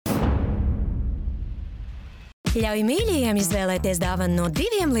Ļauj mīļajiem izvēlēties dāvanu no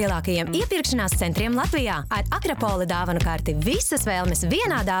 2 lielākajiem iepirkšanās centriem Latvijā. Ar Akropole dāvanu karti visas vēlmes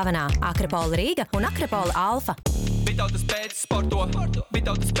vienā dāvanā. Akropole Rīga un Akropole Alfa. Vitautas pēc sporto,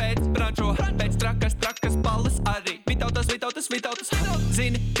 Vitautas pēc brančo, pēc trakas balles arī. Vitautas,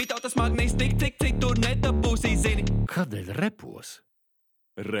 zini, Vitautas magnīs tik tur nedabūsī, zini. Kādēļ repos?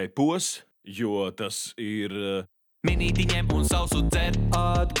 Repos, jo tas ir... Minītiņiem un sausu dzer,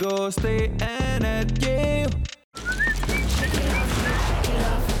 atgūsti enerģiju.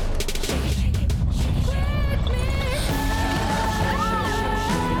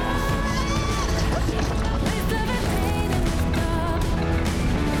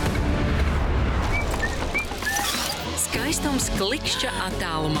 Skaistums klikšķa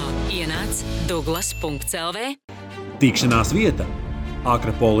attālumā. Ienāc Douglas.lv. Tikšanās vieta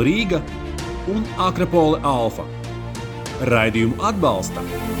Akropole Rīga un Akropole Alfa. Raidījumu atbalsta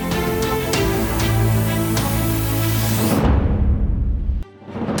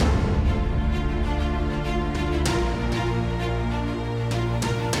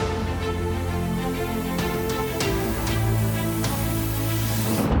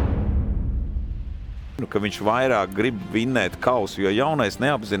ka viņš vairāk grib vinnēt kausu, jo jaunais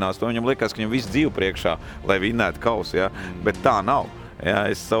neapzinās to, viņam liekas, ka viņam visu dzīvi priekšā, lai vinnētu kausu, ja? Bet tā nav. Ja,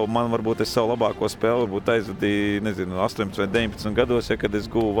 man varbūt es savu labāko spēli varbūt aizvadīju, 18 vai 19 gados, ja, kad es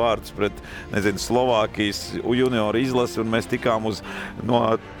guvu vārdus pret, Slovākijas junioru izlasi, un mēs tikām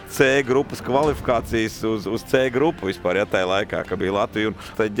no C grupas kvalifikācijas uz C grupu vispār, ja, tajā laikā, ka bija Latvija. Un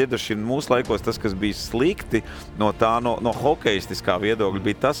tā ģedaši mūsu laikos tas, kas bija slikti no hokeistiskā viedokļa,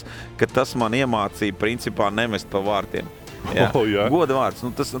 bija tas, ka tas man iemācīja principā nemest pa vārtiem. Ja. Goda vārds.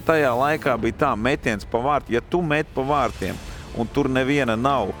 Tas tajā laikā bija tā, metiens pa vārtiem. Ja tu met pa vārtiem, un tur neviena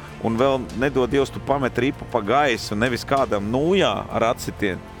nav, un vēl nedod Dievs, tu pamet ripu pa gaisu, nevis kādam nūjā ar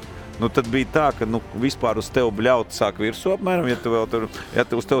atsitienu. Tad bija tā, ka vispār uz tevi bļaut sāk virsū apmēram, ja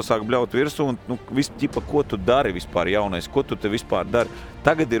uz tevi sāk bļaut virsū, un ģipa, ko tu dari vispār jaunais, ko tu te vispār dari.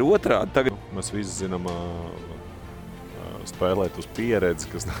 Tagad ir otrādi. Mēs visi zinām spēlēt uz pieredzi,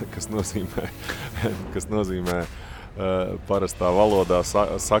 kas nozīmē parastā valodā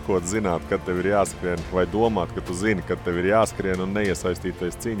sakot zināt, kad tev ir jāskrien, vai domāt, ka tu zini, kad tev ir jāskrien un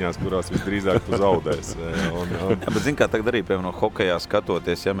neiesaistīties cīņās, kurās visdrīzāk tu zaudēs. Bet zini, kā tagad arī, piemēram, no hokejā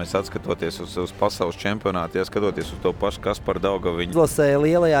skatoties, ja mēs atskatoties uz pasaules čempionātu, ja skatoties uz to pašu Kasparu Daugaviņu. Izlasē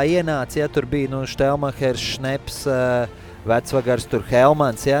lielajā ienāca, ja tur bija Štelmachers, Šneps, Vecvagars, tur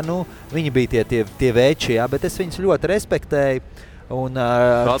Helmans, ja, viņi bija tie veči, ja, bet es viņus ļoti respektēju. Un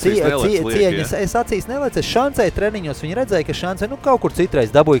cieņas, es acīs neliec, es šancēju treniņos, viņi redzēja, ka šancē, kaut kur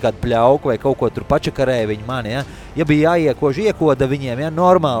citreiz dabūja kādu pļauku vai kaut ko tur pačakarēja viņi mani, ja. Ja bija iekoda viņiem, ja,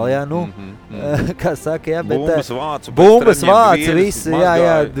 normāli, ja, kā saka, ja, bet... Bumbas vācu, visi,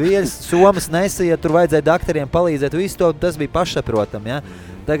 jā, viens somas nesa, ja tur vajadzēja dakteriem palīdzēt, visu to, tas bija pašsaprotam, ja.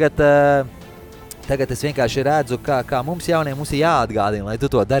 Tagad es vienkārši redzu, kā mums jauniem mums ir jāatgādina, lai tu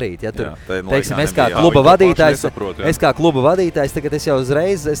to darītu. Ja, teiksim, es kā kluba vadītājs, tagad es jau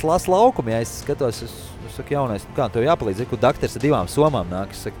uzreiz lasu laukumu, ja es skatos, es saku, jaunais, kā tev jāpalīdz, kur dakters ar 2 somām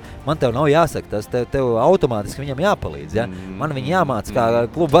nāk, es saku, man tev nav jāsaka tas, tev automātiski viņam jāpalīdz, ja? Man viņi jāmāca, kā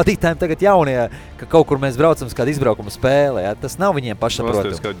kluba vadītājiem tagad jaunie, ka kaut kur mēs braucam kādu izbraukumu spēli, ja? Tas nav viņiem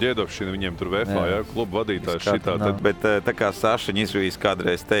pašsaprotami. Pasties, kā ģēdopšana viņiem tur vefā, ja? Kluba vadītājs šitā. Bet tā kā Sašiņa izvijas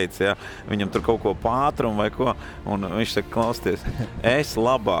kādreiz teica, ja? Viņam tur kaut ko pātrumu vai ko, un viņš saka, klausties, es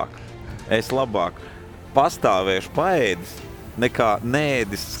labāk pastāvēšu paēdis, nekā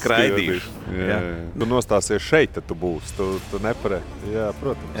nēdis skraidīšu. Jā. Tu nostāsies šeit, tad tu būsi. Tu neparē. Jā,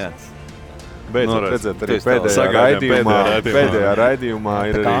 protams. Jā. Beidzot redzēt, arī pēdējā raidījumā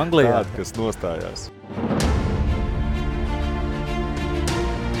ir arī tādi, kas nostājās.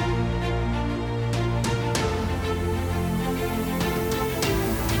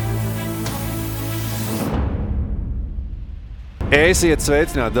 Esiet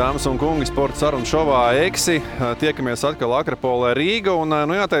sveicināti, dāmas un kungi, sporta sarunu šovā eXi. Tiekamies atkal Akropole Rīga un,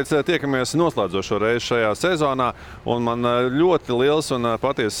 jāteic, tiekamies noslēdzošo reizi šajā sezonā. Un man ļoti liels un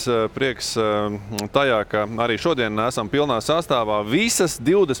paties prieks tajā, ka arī šodien esam pilnā sastāvā. Visas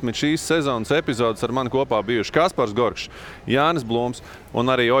 20 šīs sezonas epizodes ar mani kopā bijuši Kaspars Gorkšs, Jānis Blūms un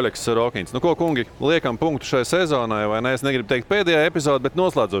arī Oļegs Sorokins. Ko, kungi, liekam punktu šai sezonai, vai ne? Es negribu teikt pēdējā epizode, bet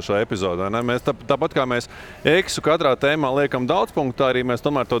noslēdzošā epizode, vai ne? Mēs tāpat kā mēs eXu katrā tēmā liekam daudz punktu, arī mēs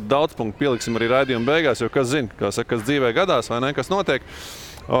tomēr to daudz punktu pieliksim arī raidījuma beigās, jo kas zina, kas dzīvē gadās, vai ne, kas notiek.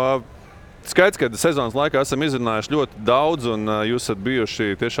 Skaidrs, ka sezonas laikā esam izrunājuši ļoti daudz, un jūs esat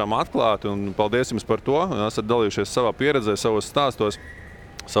bijuši tiešām atklāti, un paldies jums par to. Esat dalījušies savā pieredzē, savos stāstos,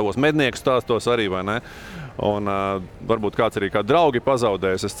 savos mednieku stāstos arī, vai ne? Un varbūt kāds arī kā draugi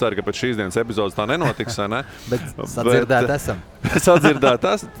pazaudējis. Es ceru, ka pēc šīs dienas epizodes tā nenotiks, vai ne? Bet sadzirdēt esam. Sadzirdēt,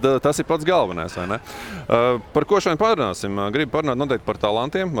 tas ir pats galvenais, vai ne? Par ko šodien parunāsim? Gribu parunāt noteikti par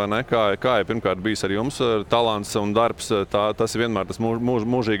talantiem, vai ne? Kā ir pirmkārt bijis ar jums talants un darbs, tas ir vienmēr tas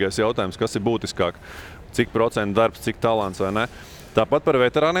mūžīgais jautājums, kas ir būtiskāk. Cik procentu darbs, cik talants, vai ne? Tāpat par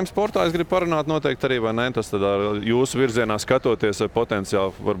veterāniem sportā es gribu parunāt noteikti arī, vai ne? Tas tad jūsu virzienā skatoties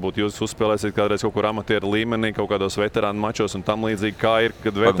potenciāli, varbūt jūs uzspēlēsiet kādreiz kaut kur amatieru līmenī, kaut kādos veterānu mačos un tam līdzīgi, kā ir,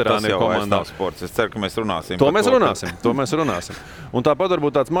 kad veterāni ir komandā. Sports. Es ceru, ka mēs runāsim. To mēs runāsim. Un tāpat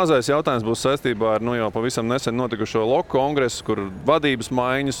varbūt tāds mazais jautājums būs saistībā ar jau pavisam nesen notikušo loku kongresu, kur vadības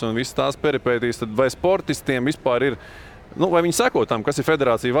maiņas un visas tās peripētīs, tad vai sportistiem vispār ir, vai viņi seko tam, kas ir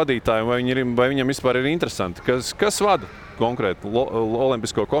federācija vadītāji, vai viņam vispār ir interesanti, kas vada konkrēti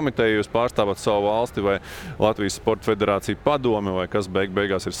Olimpisko komiteju, jūs pārstāvat savu valsti vai Latvijas Sporta federācija padome, vai kas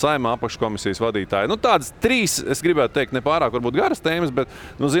beigās ir Saeimā apakškomisijas vadītāji. Tādas 3, es gribētu teikt, nepārāk varbūt garas tēmas, bet,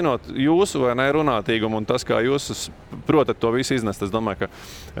 zinot jūsu vai ne runātīgumu un tas, kā jūs protat to visu iznest, es domāju,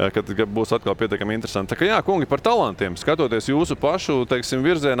 ka būs atkal pietiekami interesanti. Tā kā jā, kungi, par talantiem, skatoties jūsu pašu, teiksim,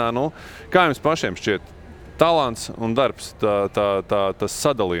 virzienā, kā jums pašiem šķiet? Talants un darbs, tas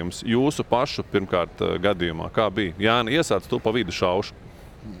sadalījums jūsu pašu pirmkārt gadījumā. Kā bija? Jāni, iesāc tu pa vidu šaušu.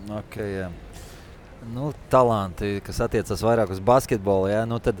 Okay, jā. Talanti, kas attiecas vairāk uz basketbolu, jā,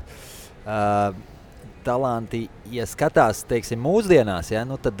 tad talanti, ja skatās, teiksim, mūsdienās, jā,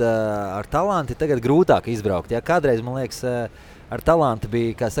 tad ar talanti tagad grūtāk izbraukt. Jā. Kādreiz, man liekas, ar talantu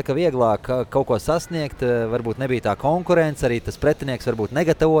bija, kā saka, vieglāk kaut ko sasniegt, varbūt nebija tā konkurence, arī tas pretinieks varbūt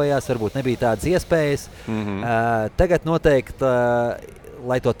negatavojās, varbūt nebija tādas iespējas. Tagad noteikti,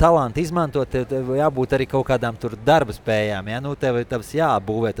 lai to talantu izmantot, tev jābūt arī kaut kādām tur darba spējām. Ja? Tev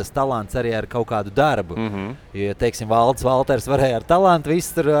jābūvē tas talants arī ar kaut kādu darbu. Ja, teiksim, Valters varēja ar talantu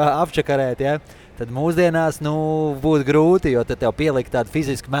visu tur apčakarēt, ja? Tad mūsdienās būtu grūti, jo tad tev pielikt tādu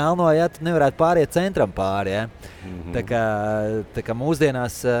fizisku melno, ja tu nevarētu pāriet centram pāri. Ja? Tā kā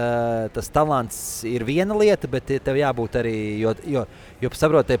mūsdienās tas talants ir viena lieta, bet tev jābūt arī, jo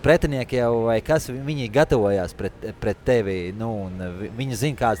saprot, tie pretinieki jau vai kas, viņi gatavojās pret tevi, un viņi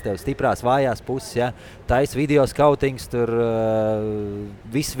zina, kādas tev stiprās vājās puses, ja? Tais video skautings, tur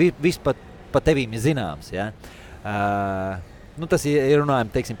viss pa tevīm ir zināms. Ja? Tas ir runājam,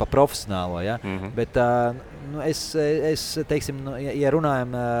 teiksim, par profesionālo, ja? Bet es teiksim, ja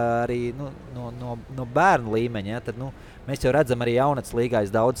runājam arī no bērnu līmeņa, ja? Tad mēs jau redzam arī jaunatnes līgā,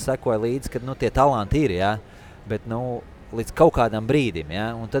 es daudz sekoju līdzi, kad tie talanti ir, ja? Bet līdz kaut kādam brīdim,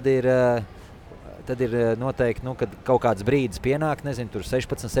 ja? Un tad ir noteikti, kad kaut kāds brīdis pienāk, nezinu, tur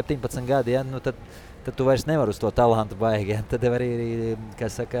 16, 17 gadi, ja? Tad tu vairs nevar uz to talantu baigi. Ja? Tad arī, kā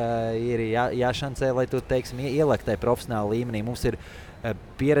saka, ir jāšancē, lai tu, teiksim, ielektē profesionāli līmenī. Mums ir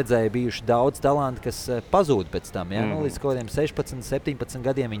pieredzēji bijuši daudz talanti, kas pazūd pēc tam. Ja? Līdz kaut kādiem 16, 17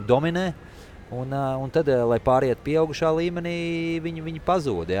 gadiem viņi dominē, un tad, lai pāriet pieaugušā līmenī, viņi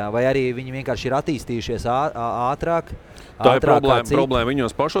pazūd. Ja? Vai arī viņi vienkārši ir attīstījušies ātrāk. Tā ir problēma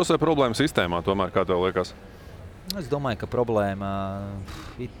viņos pašos vai problēma sistēmā, tomēr, kā tev liekas? Es domāju, ka problēma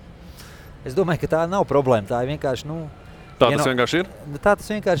Es domāju, ka tā nav problēma. Tā ir vienkārši, tā tas vienkārši ir? Tā tas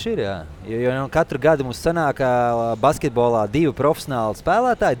vienkārši ir, jā. Jo katru gadu mums sanāk basketbolā 2 profesionāli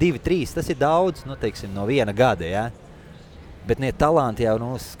spēlētāji, 2, 3. Tas ir daudz, teiksim, no viena gada, jā. Bet talanti jau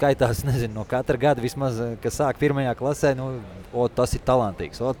skaitās, nezinu, no katra gada vismaz, kas sāk 1. klasē, tas ir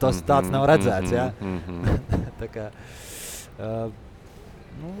talantīgs, tas tāds nav redzēts, jā. Tā kā,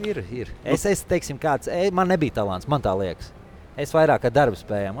 ir. Es teiksim, man nebija talants, man tā liekas. Es vairāk ar darba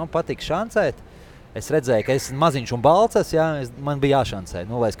spējām. Man patīk šancēt. Es redzēju, ka esmu maziņš un balcas, jā, man bija jāšancē,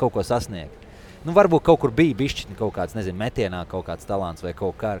 lai es kaut ko sasniegtu. Varbūt kaut kur bija bišķiņi kaut kāds, nezinu, metienā kaut kāds talants vai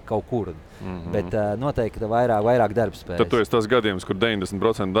kaut kur. Bet noteikti vairāk darba spējas. Tad tu esi tas gadījums, kur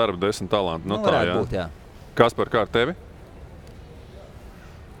 90% darba, 10 talanti. Varētu būt, jā. Kaspar, kā ar tevi?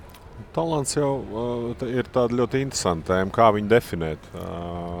 Talants jau ir tāda ļoti interesanta tēma, kā viņu definēt.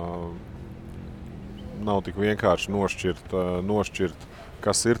 Nav tik vienkārši nošķirt,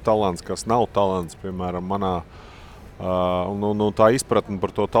 kas ir talants, kas nav talants. Piemēram, manā tā izpratne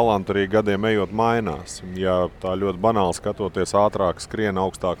par to talantu arī gadiem ejot mainās. Ja tā ļoti banāli skatoties, ātrāk skrien,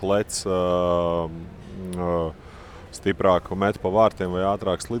 augstāk lec, stiprāk met pa vārtiem vai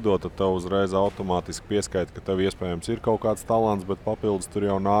ātrāk slido, tad tev uzreiz automātiski pieskaita, ka tev iespējams ir kaut kāds talants, bet papildus tur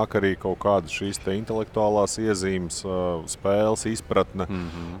jau nāk arī kaut kādas šīs te intelektuālās iezīmes, spēles, izpratne.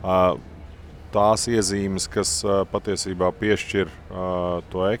 Tās iezīmes, kas patiesībā piešķir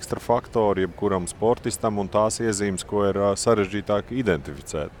to ekstra faktoru jebkuram sportistam, un tās iezīmes, ko ir sarežģītāk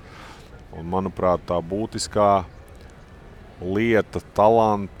identificēt. Un, manuprāt, tā būtiskā lieta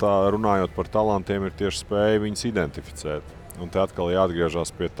talanta, runājot par talantiem, ir tieši spēja viņus identificēt. Un te atkal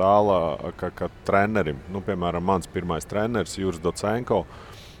jāatgriežas pie tā, ka trenerim, piemēram, mans pirmais treneris, Juris Docenko,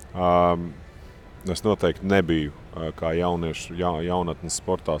 es noteikti nebiju, kā jaunatnes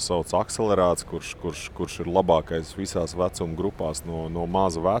sportā sauc akselerāts, kurš ir labākais visās vecuma grupās no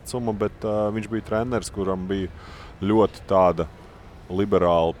maza vecuma, bet viņš bija treneris, kuram bija ļoti tāda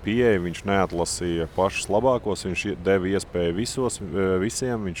liberāla pieeja, viņš neatlasīja pašus labākos, viņš deva iespēju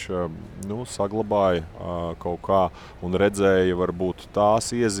visiem, viņš saglabāja kaut kā un redzēja varbūt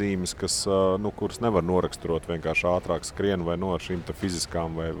tās iezīmes, kuras nevar noraksturot vienkārši ātrāk skrien vai no šīm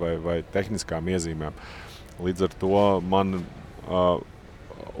fiziskām vai tehniskām iezīmēm. Līdz ar to man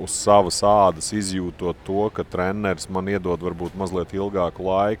uz savas ādas izjūtot to, ka treneris man iedod varbūt mazliet ilgāku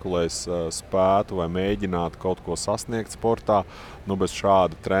laiku, lai es spētu vai mēģinātu kaut ko sasniegt sportā. Bez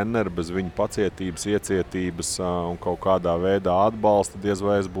šāda trenera, bez viņa pacietības, iecietības un kaut kādā veidā atbalsta, diez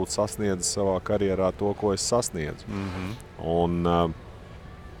vai es būtu sasniedzis savā karjerā to, ko es sasniedzu. Un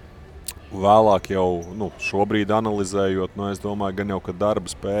vēlāk jau, šobrīd analizējot, es domāju, gan jau, ka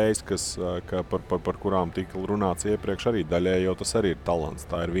darba spējas, par kurām tika runāts iepriekš, arī daļēji jau tas arī ir talants.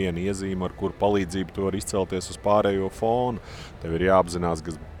 Tā ir viena iezīme, ar kuru palīdzību tu vari izcelties uz pārējo fonu. Tev ir jāapzinās,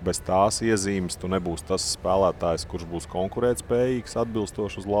 ka bez tās iezīmes tu nebūsi tas spēlētājs, kurš būs konkurētspējīgs,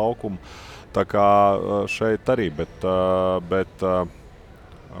 atbilstoši uz laukumu. Tā kā šeit arī, bet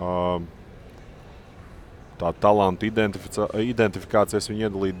tā talantu identifikācijas viņi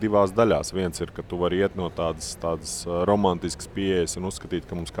iedalīt divās daļās. Viens ir, ka tu vari iet no tādas romantiskas pieejas un uzskatīt,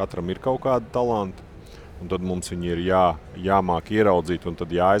 ka mums katram ir kaut kāda talanta, un tad mums viņi ir jāmāk ieraudzīt un tad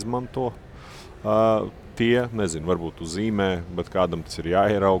jāizmanto. Tie, nezinu, varbūt tu zīmē, bet kādam tas ir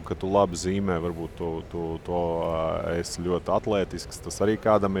jāierauga, ka tu labi zīmē, varbūt tu esi ļoti atletisks, tas arī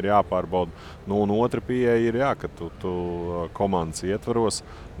kādam ir jāpārbauda. Un otra pieeja ir, ka tu komandas ietvaros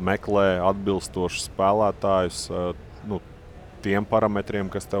meklē atbilstošus spēlētājus tiem parametriem,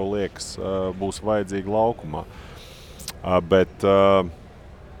 kas tev liekas būs vajadzīgi laukumā. Bet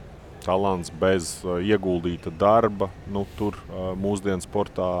talants bez ieguldīta darba, tur mūsdienu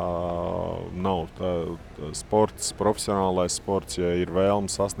sportā nav. Sports, profesionālais sports, ja ir vēlme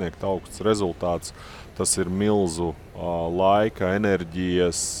sasniegt augsts rezultāts, tas ir milzu laika,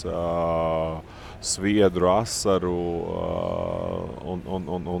 enerģijas, sviedru, asaru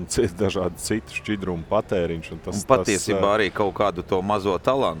un dažādi citu šķidrumu patēriņš. Un patiesībā arī kaut kādu to mazo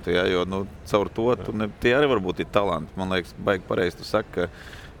talantu, jo caur to tie arī varbūt ir talanti. Man liekas, baigi pareizi tu saki,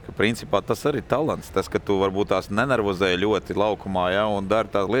 ka principā tas arī ir talants. Tas, ka tu varbūt tās nenervozēji ļoti laukumā, un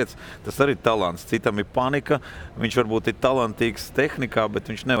dari tās lietas, tas arī ir talants. Citam ir panika, viņš varbūt ir talantīgs tehnikā, bet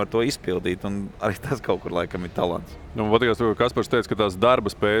viņš nevar to izpildīt, un arī tas kaut kur laikam ir talants. Patīkās, ka Kaspars teica, ka tās darba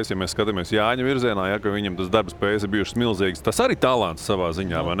spējas, ja mēs skatāmies Jāņa virzienā, ka viņam tas darba spējas ir bijušas milzīgas, tas arī talants savā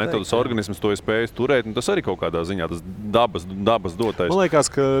ziņā, vai ne? Tas organisms to ir spējis turēt, un tas arī kaut kādā ziņā, tas dabas dotais. Man liekas,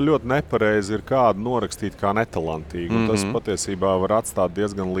 ka ļoti nepareizi ir kādu norakstīt kā netalantīgu, un tas patiesībā var atstāt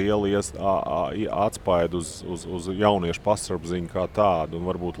diezgan lielu atspaidu uz jauniešu pašapziņu kā tādu, un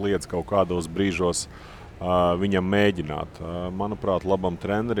varbūt liedz kaut kādos brīžos viņam mēģināt. Manuprāt, labam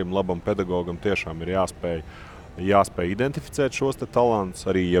trenerim, labam pedagogam tiešām ir jāspēj identificēt šos talantus,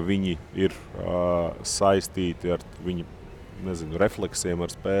 arī ja viņi ir saistīti ar viņu, refleksiem,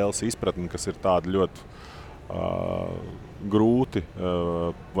 ar spēles izpratni, kas ir tādi ļoti grūti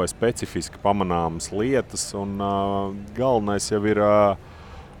vai specifiski pamanāmas lietas, un galvenais jau ir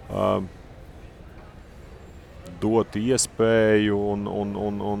dot iespēju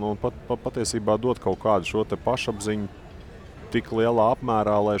un patiesībā dot kaut kādu šo te pašapziņu tik lielā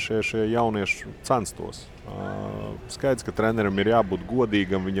apmērā, lai šie jaunieši censtos. Skaidrs, ka trenerim ir jābūt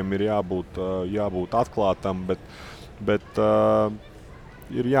godīgam, viņam ir jābūt atklātam, bet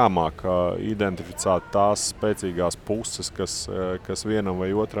ir jāmāk identificēt tās spēcīgās puses, kas vienam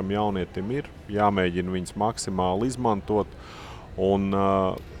vai otram jaunietim ir, jāmēģina viņas maksimāli izmantot, un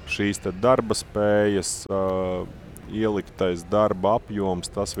šīs te darba spējas, ieliktais darba apjoms,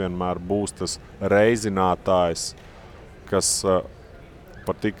 tas vienmēr būs tas reizinātājs, kas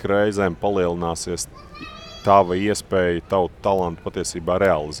par tik reizēm palielināsies tava iespēja tavu talantu patiesībā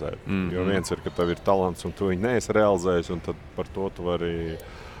realizēt. Jo viens ir, ka tev ir talants un tu viņu neesi realizējis, un tad par to tu vari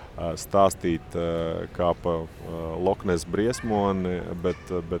stāstīt kā pa Loknes briesmoni,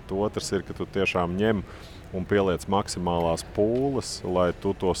 bet otrs ir, ka tu tiešām ņem un pieliec maksimālās pūles, lai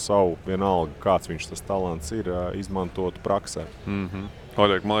tu to savu, vienalga kāds viņš tas talants ir, izmantotu praksē.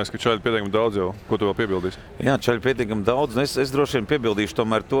 Oļeg, man liekas, ka čaļi pietiekami daudz jau. Ko tu vēl piebildīsi? Jā, čaļi pietiekami daudz. Es droši vien piebildīšu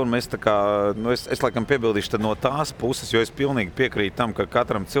tomēr to, un mēs tā kā, es laikam piebildīšu no tās puses, jo es pilnīgi piekrītu tam, ka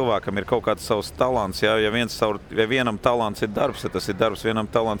katram cilvēkam ir kaut kāds savs talants. Jā, ja vienam talants ir darbs, tad tas ir darbs, vienam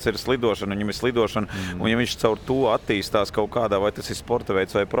talants ir slidošana, viņam ir slidošana, un ja viņš caur to attīstās kaut kādā, vai tas ir sporta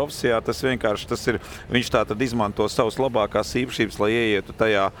veids vai profesijā, tas vienkārši viņš tā tad izmanto savas labākās īpašības, lai ieietu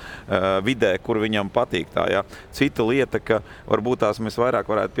tajā vidē, kur viņam patīk tā, jā. Cita lieta, ka varbūt tās mēs vairāk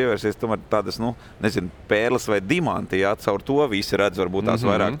varētu pievērsties tomēr tādas, pērles vai dimanti, jā, caur to visi redz varbūt tās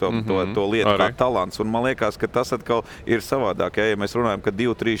vairāk to lietu kā talants. Un man liekas, ka tas atkal ir savādāk, jā, ja mēs runājam, ka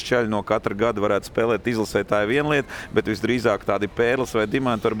 2-3 čaļi no katra gada varētu spēlēt izlasē, tā ir viena lieta, bet visdrīzāk tādi pērles vai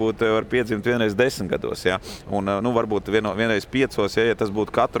dimanti varbūt var piedzimt vienreiz 10 gados, jā. Un, varbūt vienreiz 5, ja tas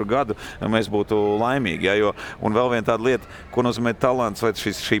būtu katru gadu, mēs būtu laimīgi, jā, un vēl viena tāda lieta, ko nozīmē talants, vai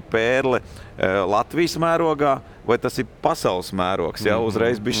šī pērle Latvijas mērogā, vai tas ir pasaules mērogs, jā,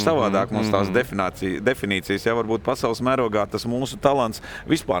 uzreiz bišķi savādāk mums tās definīcijas, jā, varbūt pasaules mērogā tas mūsu talants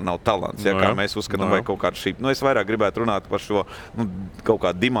vispār nav talants, jā, kā mēs uzskatām, vai kaut kāda šī, es vairāk gribētu runāt par šo, kaut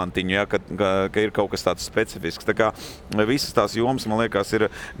kādu dimantiņu, jā, ka ir kaut kas tāds specifisks, tā kā visas tās jomas, man liekas,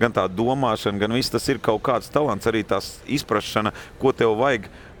 ir gan tā domāšana, gan viss tas ir kaut kāds talants, arī tās izprašana, ko tev vajag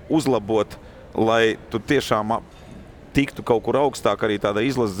uzlabot, lai tu tiešām tiktu kaut kur augstāk arī tādā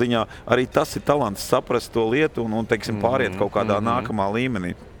izlases ziņā, arī tas ir talants saprast to lietu un teiksim, pāriet kaut kādā nākamā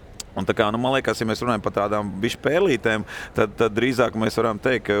līmenī. Un tā kā, man liekas, ja mēs runājam par tādām bišķi pērlītēm, tad drīzāk mēs varam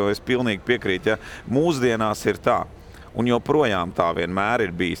teikt, ka es pilnīgi piekrītu, ja mūsdienās ir tā. Un joprojām tā vienmēr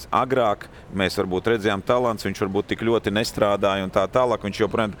ir bijis. Agrāk mēs varbūt redzējām talants, viņš varbūt tik ļoti nestrādāja un tā tālāk, viņš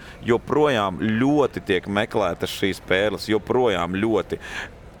joprojām ļoti tiek meklētas šīs pērles, joprojām ļoti.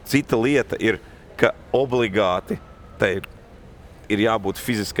 Cita lieta ir, ka obligāti tai ir jābūt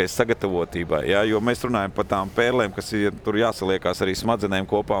fiziskai sagatavotībai, jā, jo mēs runājam par tām pērlēm, kas ir, tur jāsaliekās arī smadzenēm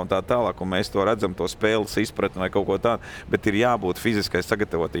kopā un tā tālāk, un mēs to redzam, to spēles izpratni vai kaut ko tādu, bet ir jābūt fiziskai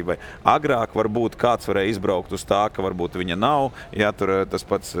sagatavotībai. Agrāk varbūt kāds varēja izbraukt uz tā, ka varbūt viņa nav, jā, tur tas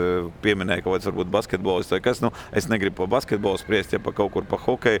pats pieminēja kaut kāds varbūt basketbolists vai kas, es negribu par basketbolu spriest, ja par kaut kur par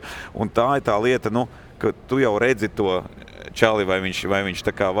hokeju, un tā ir tā lieta, ka tu jau redzi to čali, vai viņš tā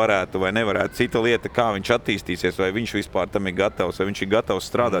kā varētu vai nevarētu. Cita lieta, kā viņš attīstīsies, vai viņš vispār tam ir gatavs, vai viņš ir gatavs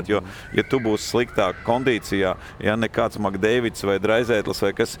strādāt, jo, ja tu būsi sliktāk kondīcijā, ja nekāds Makdeivids vai Draizētlis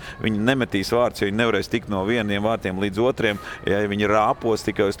vai kas, viņi nemetīs vārds, jo viņi nevarēs tikt no vieniem vārtiem līdz otriem, ja viņi rāpos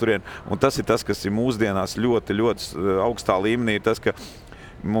tikai uz turien. Un tas ir tas, kas ir mūsdienās ļoti, ļoti augstā līmenī, ir tas, ka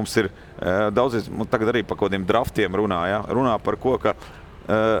mums ir daudzies, tagad arī par kādiem draftiem runā, ja? Runā par ko, ka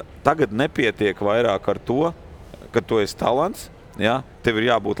tagad nepietiek vairāk ar to, ka tu esi talants, ja? Tev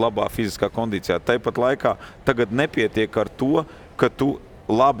ir jābūt labā fiziskā kondīcijā. Tāpat laikā tagad nepietiek ar to, ka tu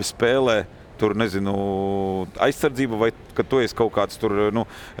labi spēlē tur, nezinu, aizsardzību, vai ka tu esi kaut kāds tur,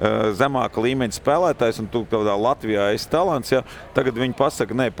 zemāka līmeņa spēlētājs un tu kādā Latvijā esi talants, ja? Tagad viņi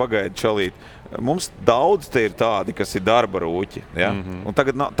pasaka, nē, pagaidi čalīt. Mums daudz te ir tādi, kas ir darba rūķi. Ja? Un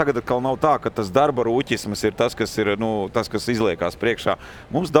tagad atkal nav tā, ka tas darba rūķisms ir tas, kas ir tas, kas izliekās priekšā.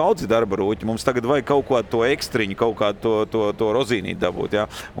 Mums daudz ir darba rūķi. Mums tagad vajag kaut kādu to ekstriņu, kaut kādu to rozīnīti dabūt. Ja?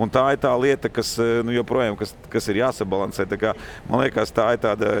 Un tā ir tā lieta, kas joprojām kas ir jāsabalansē. Tā kā, man liekas, tā ir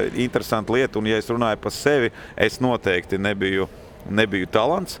tāda interesanta lieta. Un ja es runāju par sevi, es noteikti nebiju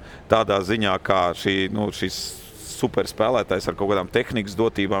talants tādā ziņā, kā šis super spēlētājs ar kaut kādām tehnikas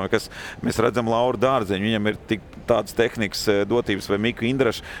dotībām, kas mēs redzam Lauru Dārzeņu, viņam ir tādas tehnikas dotības vai Miku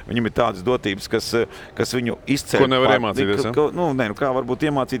Indrašu, viņam ir tādas dotības, kas viņu izceļ. Ko nevar iemācīties, ja? Kā varbūt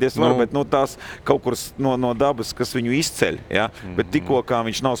iemācīties var, bet tās kaut kur no dabas, kas viņu izceļ, ja? Bet tikko, kā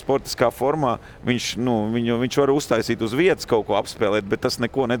viņš nav sportiskā formā, viņš var uztaisīt uz vietas kaut ko apspēlēt, bet tas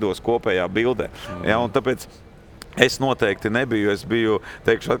neko nedos kopējā bildē. Ja? Un tāpēc es noteikti nebiju, es biju,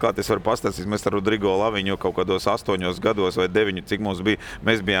 teikšu atklāt, es varu pastāstīt, mēs ar Rodrigo Laviņu kaut kādos 8 gados vai 9, cik mums bija,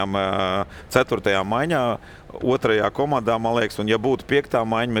 mēs bijām 4. maiņā, 2. komandā, man liekas, un ja būtu 5.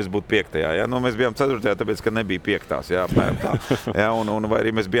 maiņa, mēs būtu 5. Ja? Mēs bijām 4. tāpēc, ka nebija 5. Ja? Ja? Un vai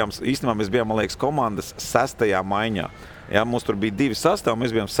arī mēs bijām, man liekas, komandas 6. maiņā. Ja, mums tur bija 2 sastāvi,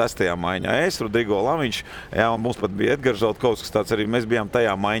 mēs bijām 6. maiņā. Es, Rodrigo Laviņš, ja, un mums pat bija Edgars Žaltkovs, kas tāds arī, mēs bijām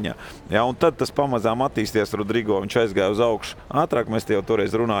tajā maiņā. Ja, un tad tas pamazām attīsties, Rodrigo, viņš aizgāja uz augšu. Ātrāk mēs te jau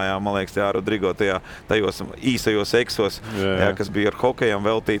toreiz runājām, man liekas, jā, Rodrigo tajos īsajos eksos, ja, kas bija ar hokejam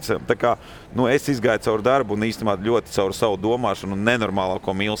veltīts. Tā kā, es izgāju caur darbu un īstenībā ļoti caur savu domāšanu un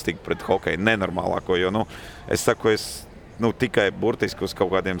nenormālāko mīlestību pret hokeju, nenormālāko, jo, es saku, tikai burtiski uz kaut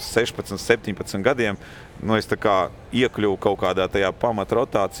kādiem 16, 17 gadiem, es tā kā iekļuvu kaut kādā tajā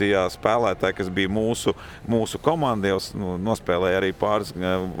pamatrotācijā spēlētāji, kas bija mūsu komandē, nospēlēja arī pāris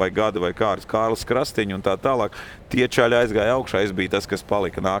vai gadi vai Kārlis Krastiņu un tā tālāk. Tie čaļi aizgāja augšā, es biju tas, kas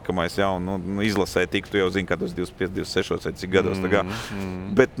palika nākamais, izlasēja tik, tu jau zini, kad uz 25, 26 vai cik gados.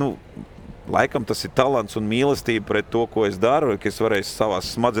 Bet, laikam tas ir talants un mīlestība pret to, ko es daru, ka es varēju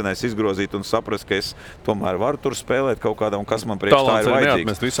savās smadzenēs izgrozīt un saprast, ka es tomēr varu tur spēlēt kaut kādā un kas man priekš tā ir vajadzīgs. Talants ir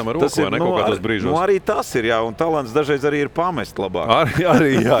neatmest visam ar roku, vai ne kaut kādos brīžos? Arī tas ir, jā, un talants dažreiz arī ir pamest labāk.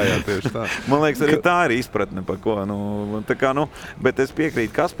 Arī jā, tieši tā. Man liekas, arī tā ir izpratne par ko. Bet es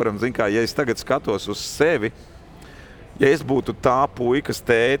piekrītu Kasparam, ja es tagad skatos uz sevi, ja es būtu tā puikas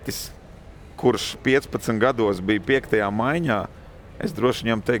tētis, kurš 15 gados bija 5. maiņā, es droši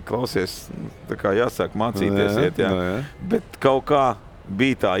viņam teiktu, klausies, tā kā jāsāk mācīties iet, jā. Bet kaut kā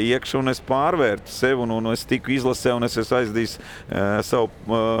bija tā iekša, un es pārvērtu sevi, un es tiku izlasē, un es esmu aizdījis savu,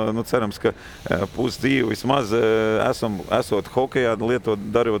 cerams, ka pusdzīvi vismaz esot hokejā,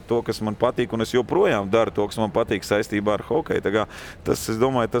 darot to, kas man patīk, un es joprojām daru to, kas man patīk saistībā ar hokeju. Tā kā tas, es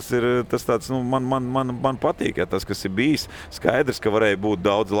domāju, tas ir tas tāds, man patīk, ja tas, kas ir bijis, skaidrs, ka varēja būt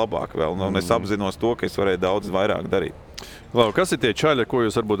daudz labāk vēl, un es apzinos to, ka es varēju daudz vairāk darīt. Lau, kas ir tie čaļi, ko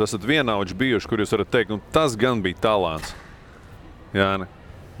jūs varbūt esat vienaudži bijuši, kur jūs varat teikt, tas gan bija talants? Jāni.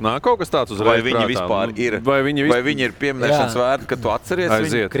 Kaut kas tāds uzreiz vai viņi vispār ir? Vai viņi ir pieminēšanas vērti, ka tu atceries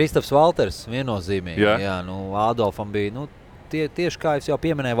viņu? Kristofs Valters viennozīmīgi. Jā, Adolfam bija, tieši kā es jau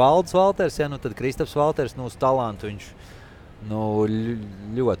pieminēju Valdis Valters, tad Kristofs Valters, uz talantu viņš,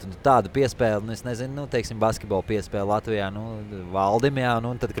 ļoti tāda piespēle, es nezinu, teiksim, basketbola piespēle Latvijā, Valdim,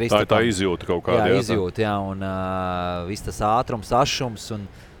 tad Kristofam. Tā izjūta kaut kāda. Jā, izjūta, un viss tas ātrums, ašums un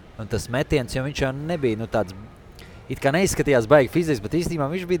tas metiens, jo viņš jau nebija, tāds, it kā neizskatījās baigi fiziski, bet īstenībā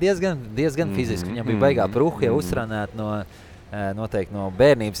viņš bija diezgan fiziski. Viņam bija baigā pruha jau uzranēt noteikti no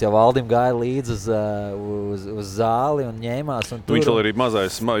bērnības, jau Valdim gāja līdz uz zāli un ņēmās. Un viņš arī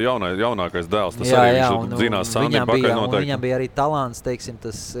mazais, jaunākais dēls, tas arī viņš zinās sāniem pakaļ noteikti. Viņam bija arī talants, teiksim,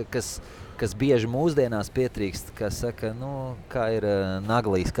 tas, kas bieži mūsdienās pietrīkst, kas saka, kā ir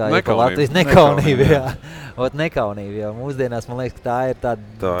naglīs, kā ir Latvijas nekaunība, jā. Nekaunība, jo mūsdienās, man liekas, ka tā ir tāda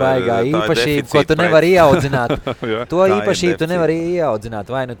baigā īpašība, ko tu nevari ieaudzināt. To īpašību tu nevari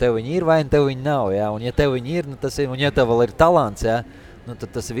ieaudzināt, vai tev viņi ir, vai tev viņi nav, jā. Un ja tev viņi ir, tas ir, un ja tev vēl ir talants, jā, tad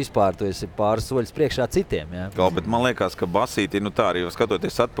tas ir vispār, tu esi pāris soļus priekšā citiem, jā. Bet man liekas, ka basīti, tā arī,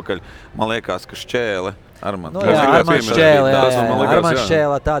 skatoties atpakaļ, man liekas, ka šķēle, Armand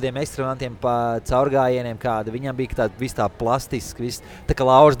Šķēlē tādiem ekstravantiem caurgājieniem, kāda viņam bija tā plastiski, tā kā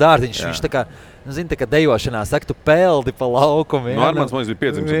Lauris Dārziņš, viņš tā kā, tā kā dejošanā, saka, tu peldi pa laukumu. Armands, man liekas, bija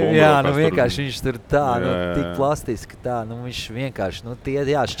piedzimis bumbu. Jā, vienkārši viņš tur tā, tik plastiski, tā, viņš vienkārši,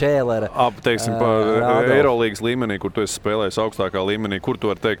 šķēlē ar teiksim, pa Eirolīgas līmenī, kur tu esi spēlējis augstākā līmenī, kur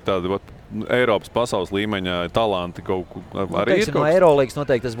tu vari teikt tādu, Eiropas pasaules līmeņa talanti kaut arī ir kaut kas? No Eirolīgas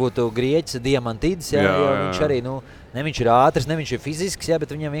noteikti tas būtu Grieķis Diamantidis, jo viņš arī, ne viņš ir ātrs, ne viņš ir fizisks,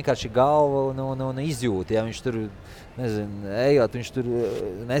 bet viņam vienkārši galva un izjūta, viņš tur, nezinu, ejot, viņš tur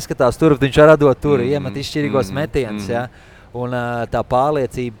neskatās turp, viņš radot tur, iemet izšķirīgos metienus, un tā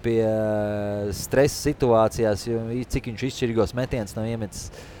pārliecība pie stresa situācijās, jo cik viņš izšķirīgos metienus nav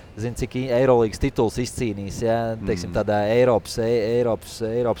iemetis, zinu, cik Eirolīgas tituls izcīnījis, teiksim, tādā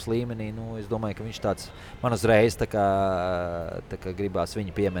Eiropas līmenī, es domāju, ka viņš tāds, man uzreiz tā kā gribās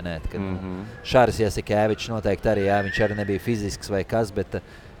viņu pieminēt, ka Šaris Jasikēvičs noteikti arī, viņš arī nebija fizisks vai kas, bet,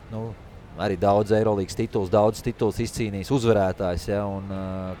 arī daudz Eirolīgas tituls izcīnījis uzvarētājs, un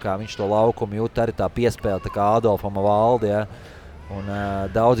kā viņš to laukumu jūt, arī tā piespēle, tā kā Adolfam Valdi, un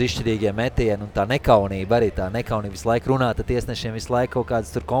daudz izšķirīgie metieni, un tā nekaunība arī, visu laiku runāt ar tiesnešiem, visu laiku kaut kādas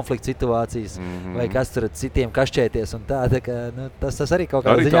tur konflikta situācijas, vai kas tur ar citiem kašķēties, un tā kā, tas arī kaut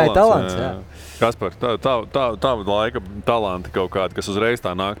kādā ziņā ir talants. Kaspar, tā laika talanti kaut kādi, kas uzreiz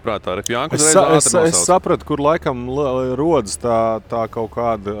tā nāk prātā. Es sapratu, kur laikam rodas tā kaut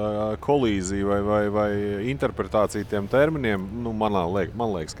kāda kolīzija vai interpretācija tiem terminiem.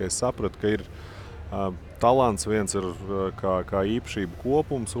 Man liekas, ka es sapratu, ka ir talants viens ir kā īpašība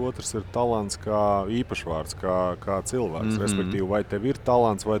kopums, otrs ir talants kā īpašvārds, kā cilvēks. Respektīvi, vai tev ir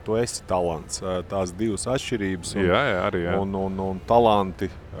talants, vai tu esi talants. Tās divas atšķirības. Un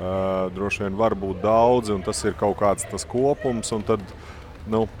talanti droši vien var būt daudzi, un tas ir kaut kāds tas kopums, un tad,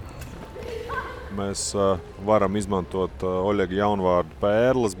 mēs varam izmantot Oļega jaunvārdu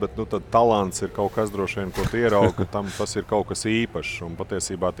pērles, bet tad talants ir kaut kas droši vien, ko tu ieraugi, ka tas ir kaut kas īpašs. Un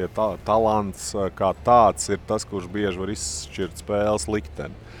patiesībā talants kā tāds ir tas, kurš bieži var izšķirt spēles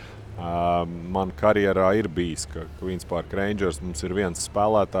likteni. Man karjerā ir bijis, ka Queens Park Rangers mums ir viens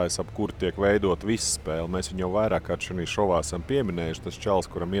spēlētājs, ap kuru tiek veidot visu spēli. Mēs viņu jau vairāk kārt šajā šovā esam pieminējuši. Tas čalis,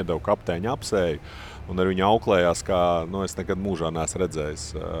 kuram iedeva kapteiņa apsēju, un ar viņu auklējās, kā es nekad mūžā neesmu redzējis,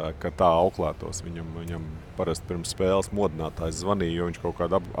 ka tā auklētos. Viņam parasti pirms spēles modinātājs zvanīja, jo viņš kaut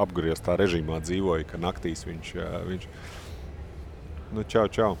kādā apgrieztā režīmā dzīvoja, ka naktīs viņš...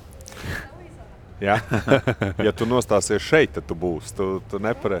 Čau. Jā. Ja tu nostāsies šeit, tad tu būsi. Tu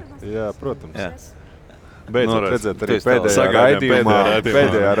nepare... Jā, protams. Jā. Beidzot redzēt, arī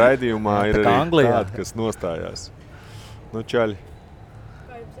pēdējā raidījumā ir arī tādi, kas nostājās. Čaļi.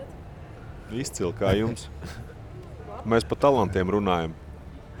 Izcili, kā jums. Mēs par talantiem runājam.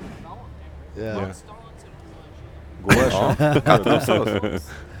 Jā. Gulēšana. Kā tu savs?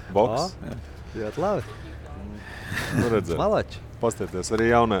 Boks. Jā, labi. Redzēt. Malači. Pastieties,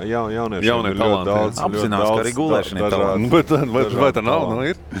 arī jaunieši Jaunie ir talanti, ļoti daudz. Apzinās, ka arī gulēšana ir talanti. Vai tā nav? Nu,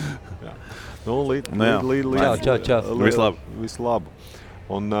 ir? Čau. Visu labu.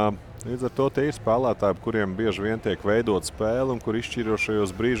 Un līdz ar to tie ir spēlētāji, kuriem bieži vien tiek veidot spēli, un kur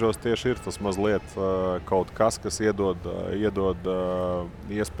izšķirošajos brīžos tieši ir tas mazliet kaut kas iedod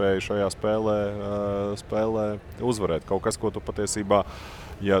iespēju šajā spēlē uzvarēt. Kaut kas, ko tu patiesībā,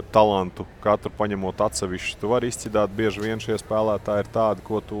 ja talantu katru paņemot atsevišķi, tu vari izcidāt, bieži vien šie spēlētāji ir tādi,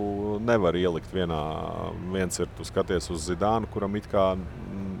 ko tu nevari ielikt vienā. Viens ir, tu skaties uz Zidānu, kuram it kā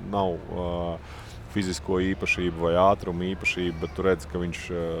nav fizisko īpašību vai ātrumu īpašību, bet tu redz, ka viņš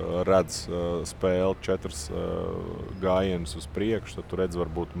redz spēli 4 gājienus uz priekšu, tad tu redz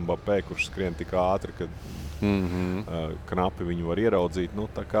varbūt Mbappé, kurš skrien tik ātri, ka knapi viņu var ieraudzīt.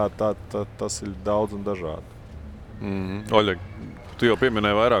 Tā kā tas ir daudz un dažādi. Oļeg, tu jau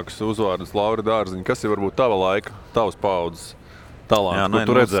pieminēji vairākus uzvārdus, Lauri Dārziņi. Kas ir varbūt tava laika, tavas paudzes talants, ko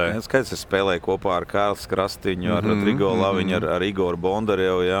tu redzēji? Skaidrs, es spēlēju kopā ar Kārlis Krastiņu, ar Rodrigo Laviņu, ar Igoru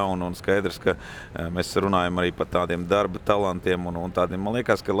Bondarevu, un skaidrs, ka mēs runājam arī par tādiem darba talantiem un tādiem. Man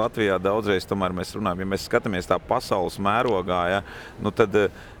liekas, ka Latvijā daudzreiz tomēr mēs runājam, ja mēs skatāmies tā pasaules mērogā, tad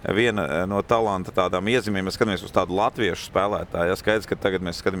viena no talanta tādām iezīmēm, mēs skatāmies uz tādu latviešu spēlētāju. Skaidrs, ka tagad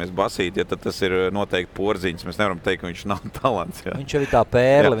mēs skatāmies Basīti, tad tas ir noteikti Porziņš. Mēs nevaram teikt, ka viņš nav talants. Jā. Viņš jau ir tā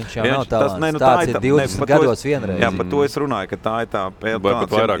pērle, viņš jau nav talants. Tāds ir 20 gados vienreiz. Jā, par to es runāju, ka tā ir tā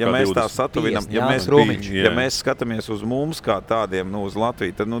pērle. Ja mēs tā satuvinam, ja mēs skatāmies uz mums kā tādiem, uz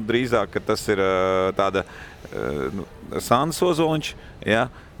Latviju, tad drīzāk, ka tas ir tāda Sandis Ozoliņš,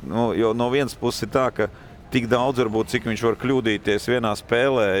 jo no vienas puses ir tā, ka tik daudz, varbūt, cik viņš var kļūdīties vienā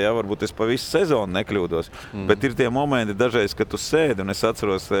spēlē, varbūt es pa visu sezonu nekļūdos. Bet ir tie momenti dažreiz, kad tu sēdi, un es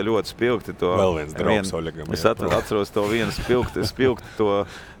atceros ļoti spilgti to... Vēl viens draugs Oļegam. Es atceros to vienu spilgti to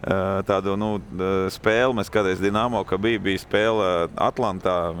tādu spēli. Mēs kādreiz Dinamo, ka bija spēle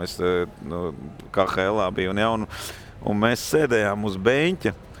Atlantā, mēs KHLā bija un mēs sēdējām uz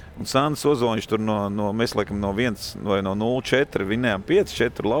beņķa. Un Sandis Ozoliņš tur mēs laikam no 1 vai no 0-4 vinējām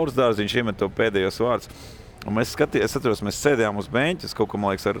 5-4. Lauris Dārziņš iemet to pēdējos vārds. Un es atceros, mēs sēdējām uz beņķis, kaut ko,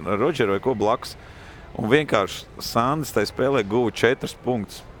 man liekas, ar Rodžeru vai ko blakus. Un vienkārši Sandis tai spēlē guva 4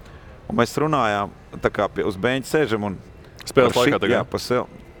 punktus. Un mēs runājām, tā kā uz beņķa sēžam un spēles laikā tagad.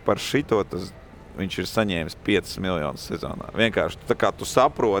 Par šito viņš ir saņēmis 5 miljonus sezonā. Vienkārši tā kā tu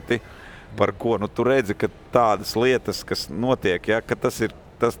saproti, par ko. Tu redzi, ka tādas lietas, kas notiek, ka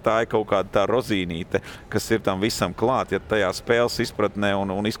tā ir kaut kāda tā rozīnīte, kas ir tam visam klāt, tajā spēles izpratnē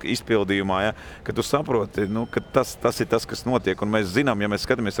un izpildījumā, ka tu saproti, ka tas ir tas, kas notiek. Un mēs zinām, ja mēs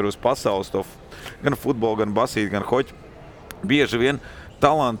skatāmies arī uz pasaules, to gan futbolu, gan basīti, gan hoķi, bieži vien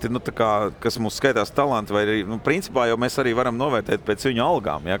talanti, kas mums skaitās talanti, vai arī, principā jau mēs arī varam novērtēt pēc viņu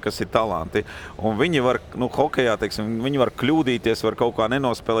algām, kas ir talanti. Un viņi var, hokejā, teiksim, viņi var kļūdīties, var kaut kā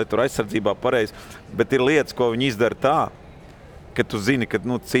nenospēlēt tur aizsardzībā pareizi, bet ir lietas, ko viņi izdara tā, ka tu zini, ka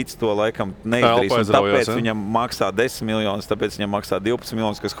cits to laikam neizdarīs. Tāpēc viņam maksā 10 miljonus, tāpēc viņam maksā 12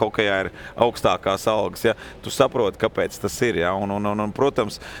 miljonus, kas hokejā ir augstākās algas. Ja? Tu saproti, kāpēc tas ir. Ja? Un,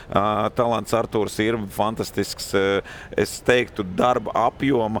 protams, talants Artūrs ir fantastisks, es teiktu, darba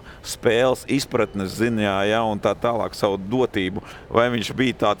apjoma, spēles izpratnes ziņā, ja? Un tā tālāk savu dotību. Vai viņš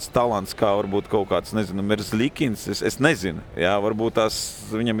bija tāds talants, kā varbūt kaut kāds, Merzlikins, es nezinu. Ja? Varbūt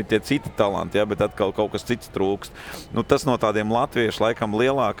viņam ir tie citi talanti, ja? Bet atkal kaut kas cits trūkst. Tas no tādiem latviešu laikam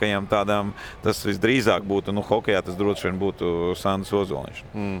lielākajiem tādām, tas visdrīzāk būtu, hokejā tas droši vien būtu Sandis Ozoliņš.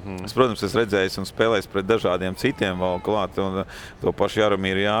 Es, protams, es redzējis un spēlējis pret dažādiem citiem vēl klāt, un to pašu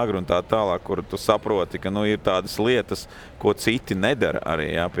Jaromīru Jāgru un tā tālāk, kur tu saproti, ka ir tādas lietas, ko citi nedara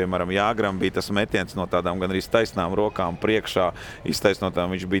arī. Ja? Piemēram, Jāgram bija tas metiens no tādām gan arī taisnām rokām priekšā,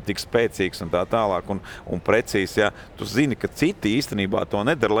 iztaisnotām viņš bija tik spēcīgs un tā tālāk un precīzi. Ja? Tu zini, ka citi īstenībā to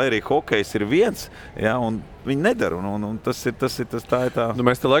nedara, lai arī hokejs ir viens, ja? Un viņi nedara. Un tas ir tā. Nu,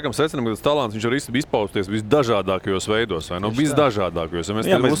 mēs te laikam secinām, ka tas talants viņš var izpausties visdažādākajos veidos. Vai? Nu, visdažādākos.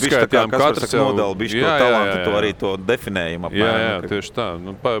 Ja mēs uzskaitījām, katrs jau nodala bišķi to talantu, to arī to definējam. Jā, tieši tā.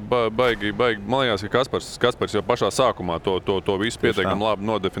 Nu, baigi. Man liekas, ka Kaspars jau pašā sākumā to visu pietiekami labi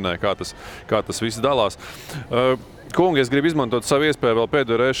nodefinēja, kā tas viss dalās. Kungi, es gribu izmantot savu iespēju vēl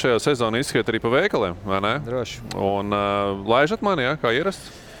pēdējo reizi šajā sezonā izskriet arī pa veikaliem, vai ne? Droši. Un laižat mani, ja, kā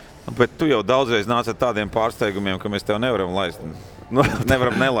ierasts? Bet tu jau daudzreiz nāc ar tādiem pārsteigumiem, ka mēs tev nevaram laist.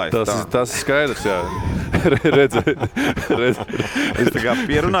 Nevaram nelaist. Tas ir skaidrs, jā. Redzi. Es tā kā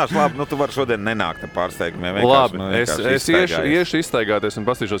pierunāšu, labi, tu vari šodien nenākt ar pārsteigumiem. Labi, es iešu izstaigāties un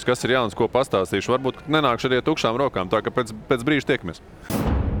pastīšos, kas ir jauns, ko pastāstīšu. Varbūt nenākšu arī tukšām rokām, tā ka pēc brīža tiekamies.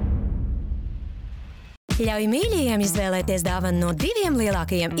 Ļauj mīļajiem izvēlēties dāvanu no 2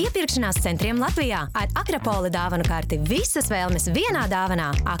 lielākajiem iepirkšanās centriem Latvijā. Ar Akropole dāvanu karti visas vēlmes vienā dāvanā.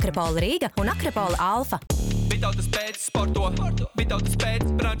 Akropole Rīga un Akropole Alfa. Bitautas pēc sporto, bitautas pēc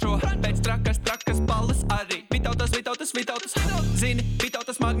brančo, pēc trakas balles arī. Bitautas. Zini,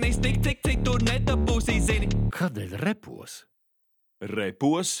 bitautas magnīs tik tur nedabūsī, zini. Kādēļ repos?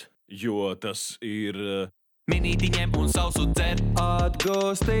 Repos, jo tas ir... Minīti ņem un sausu dzer,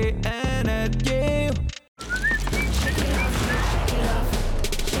 atgūsti enerģiju.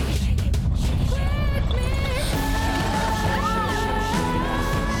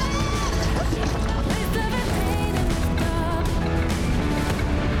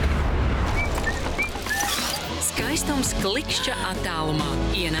 Skaistums klikšķa attālumā.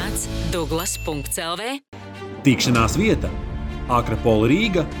 Ienāc Douglas.lv. Tikšanās vieta Akropole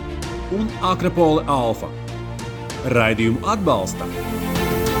Rīga un Akropole Alfa. Raidījumu atbalsta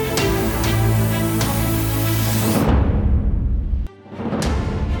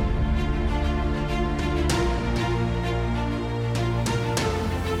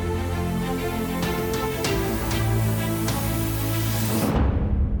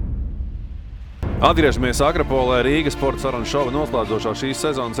Atgriežamies Akropolē Rīga sporta sarunu šova noslēdzošā šīs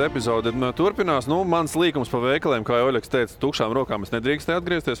sezonas epizode. Turpinās, mans līkums pa veikaliem, kā Oļegs teica, tukšām rokām es nedrīkstēju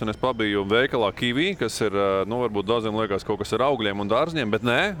atgriezties, un es pabiju veikalā Kiwi, kas ir, varbūt daudziem liekas kaut kas ar augļiem un dārzņiem, bet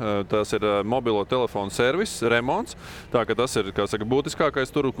nē, tas ir mobilo telefonu servis, remonts, tā ka tas ir, kā saka,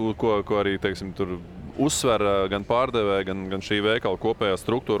 būtiskākais tur, ko arī, teiksim, tur uzsver gan pārdevēja, gan šī veikala kopējā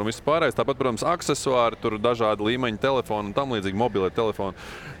struktūra un viss pārējais. Tāpat, protams, aksesuāri, tur dažādi līmeņi telefoni un tam līdzīgi mobilie telefoni.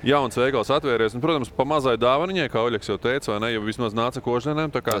 Jauns veikals atvērties. Un, protams, pa mazai dāvaniņai, kā Oļegs jau teica, vai ne, jau vismaz nāca koždenēm.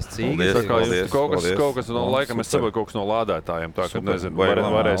 Tā kā kaut kas no laikam, es saprotu kaut kas no lādētājiem. Tā, ka nezinu,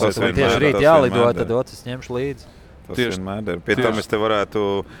 varēsiet. Tieši rīt jālido, tad otrs ņemšu līdzi. Tas vienmēr ir. Pie tam es te varētu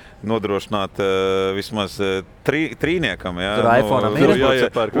nodrošināt vismaz trīniekam. Ja? Tur iPhone-am ir.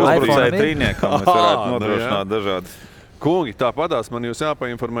 Uzbrucēji trīniekam mēs varētu nodrošināt dažādas. Kungi, tāpatās man jūs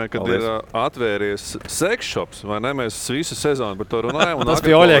jāpainformē, kad ir atvēries seksšops, vai ne? Mēs visu sezonu par to runājam. Tas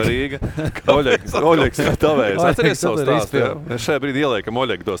bija Oļegs. Rīga. Oļegs tavējas. Atceries savu stāstu, jā? Es šajā brīdī ieliekam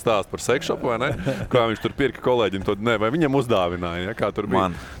Oļegu to stāstu par seksšopu, vai ne? Kā viņš tur pirka kolēģim to, ne, vai viņam uzdāvināja, ja? Kā tur bija.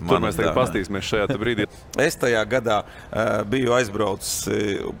 Tur mēs tagad pastīsimies šajā brīdī. Es tajā gadā biju aizbraucis,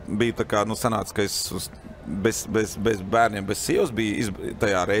 bija tā kā, sanāca, ka es bez bērniem, bez sievas bija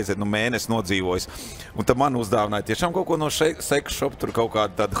tajā reizē mēnesi nodzīvojis. Un tad man uzdāvināja tiešām kaut ko no sex shop, tur kaut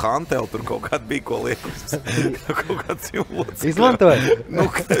kāda tāda hantela, tur kaut kāda bija ko liekas. Kaut kāds jūlots. Izmantoja?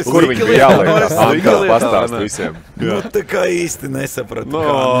 Kur viņi bija jāliek? Hantela pastāst visiem. Tā kā īsti nesapratu.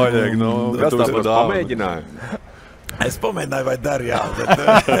 Kas tā pat pamēģināja? Es pamēģināju, vai dar, jā.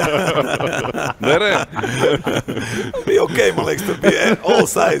 Derē? Bija ok, man liekas, tur bija all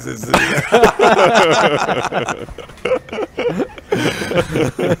sizes.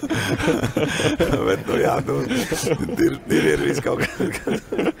 Bet, ir viss kaut kā.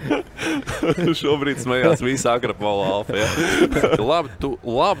 Šobrīd smējās visa Akropole Alfa, ja? Labi,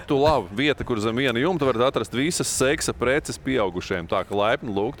 vieta, kur zem viena jumta varat atrast visas seksa preces pieaugušajiem. Tā ka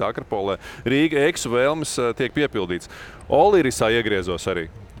laipni lūgt Akropolē Rīga eXi vēlmes tiek piepildīts. Olirisā iegriezos arī.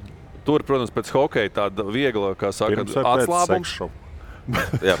 Tur, protams, pēc hokeja tāda viegla, kā saka, atslābums.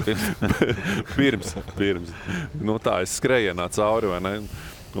 Jā, pirms. Tā, es skrejienā cauri, vai ne?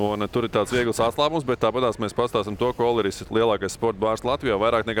 Un tur ir tāds viegls atslābums, bet tāpatās mēs pastāstam to, ka Oļegs ir lielākais sporta bārs Latvijā.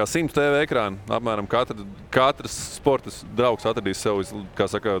 Vairāk nekā 100 TV ekrāni. Apmēram katrs sportas draugs atradīs sev, kā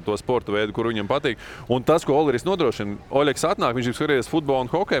saka, to sporta veidu, kur viņam patīk. Un tas, ko Oļegs nodrošina, Oļegs atnāk, viņš ir skatījies futbolu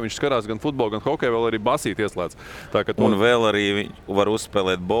un hokeju, viņš skatās gan futbolu, gan hokeju, vēl arī basīt ieslēdz. Un vēl arī var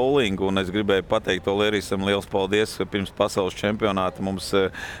uzspēlēt bowlingu, un es gribēju pateikt Oļegsam liels paldies, ka pirms pasaules čempionāta mums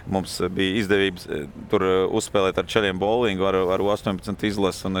bija izdevības tur uzspēlēt ar čeļiem bowlingu, ar 18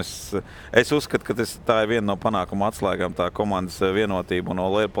 izlases un es uzskatu, ka tā ir viena no panākuma atslēgām, tā komandas vienotība,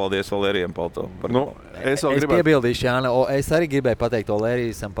 un paldies Olērijam par to. Es piebildīšu, Jāni, es arī gribēju pateikt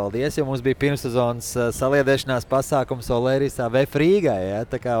Olērijam paldies, jo mums bija pirmssezonas saliedēšanās pasākums Olērijā Rīgā, ja?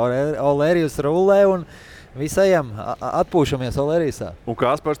 Tā kā Olērijus rullē un visajam atpūšamies Olērijā. Un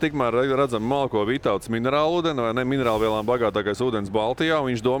Kaspars tikmēr redzam malko Vitautas minerālu ūdeni, vai ne, minerālvielām bagātākais ūdens Baltijā,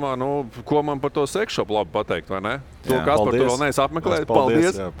 un viņš domā, ko man par to sekšopu labi pateikt, vai ne? To Kaspar tu vēl neesi apmeklējis.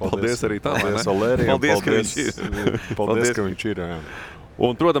 Paldies arī tam, vai ne? Paldies, ka viņš ir.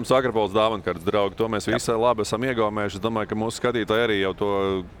 Un, protams, Akropoles dāvankartes, draugi, to mēs visi labi esam iegaumējuši. Es domāju, ka mūsu skatītāji arī jau to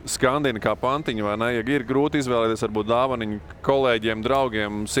skandina kā pantiņu, vai ne? Ja ir grūti izvēlēties varbūt dāvaniņu kolēģiem,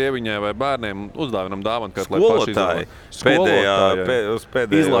 draugiem, sieviņai vai bērniem, uzdāvinam dāvankarti, lai paši izvēlē. Uz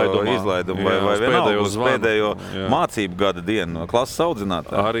pēdējo izlaidumu vai vienalga uz pēdējo mācību gada dienu, klases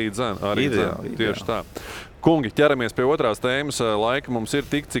audzinātāji. Arī dzēn, tieši tā. Kungi, ķeramies pie otrās tēmas. Laika mums ir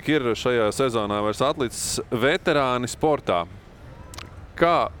tik, cik ir šajā sezonā vairs atlicis veterāni sportā.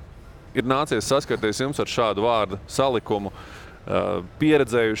 Kā ir nācies saskarties jums ar šādu vārdu salikumu,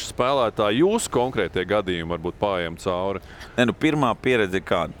 pieredzējuši spēlētāji, jūsu konkrētie gadījumi varbūt pājiem cauri? Pirmā pieredze ir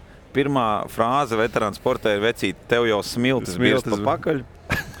kāda? Pirmā frāze veterāna sportā ir vecīt, tev jau smiltis birst pa pakaļ.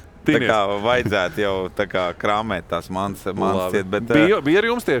 Tā kā vajadzētu jau tā kā krāmēt tās manas ciet. Bija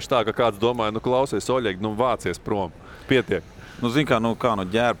ar jums tieši tā, ka kāds domāja, klausies, Oļeg, vācies prom, pietiek. Kā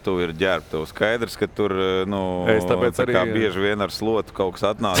ģērbtuve ir ģērbtuve. Skaidrs, ka tur bieži vien ar slotu kaut kas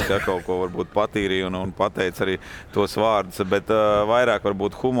atnāca, ja kaut ko varbūt patīrīja un pateica arī tos vārdus, bet vairāk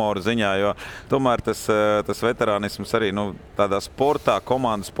varbūt humora ziņā, jo tomēr tas veterānisms arī tādā sportā,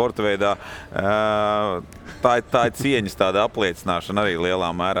 komandas sporta veidā, tā ir cieņas tāda apliecināšana arī lielā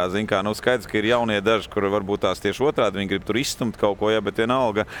mērā. Skaidrs, ka ir jaunie daži, kuri varbūt tās tieši otrādi, viņi grib tur izstumt kaut ko, bet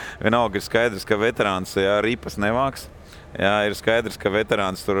vienalga ir skaidrs, ka veterāns ripas nevāks. Jā, ir skaidrs, ka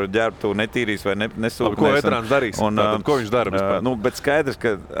veterāns tur ģērbtuvu netīrīs vai nesūknēs. Ko veterāns darīs? Ko viņš dara? Bet skaidrs,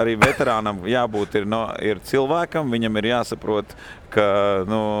 ka arī veterānam jābūt ir cilvēkam, viņam ir jāsaprot, ka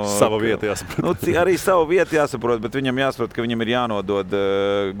sava vieta jāsaprot. Arī savu vietu jāsaprot, bet viņam jāsaprot, ka viņam ir jānodod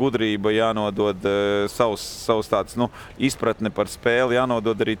gudrība, jānodod savs tāds izpratne par spēli,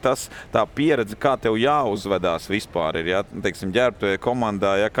 jānodod arī tā pieredze, kā tev jāuzvedās vispār ir, teiksim, ģērbtuvē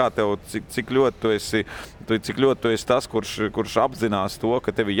komandā, kā tev, cik ļoti tu esi tas, kurš apzinās to,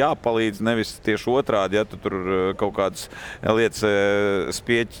 ka tev ir jāpalīdz, nevis tieši otrādi, ja tu tur kaut kādas lietas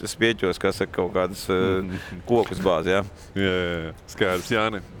spieķos, kas saka, kaut kādas kokus bāzi, ja? Jā. Skaidrs,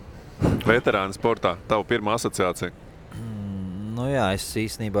 Jāni. Veterāni sportā, tava pirmā asociācija? Es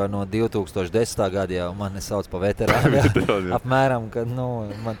īstenībā no 2010. gada jau mani sauc par veterāni. Apmēram, ka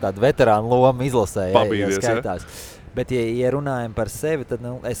man tāda veterāna loma izlasē, ja skaitās. Bet, ja runājam par sevi, tad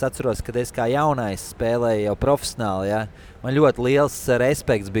es atceros, kad es kā jaunais spēlēju jau profesionāli. Ja? Man ļoti liels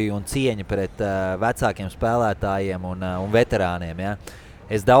respekts bija un cieņa pret vecākiem spēlētājiem un veterāniem. Ja?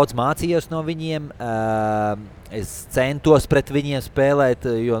 Es daudz mācījos no viņiem, es centos pret viņiem spēlēt,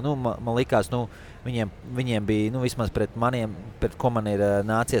 jo man likās, viņiem bija, vismaz pret ko man ir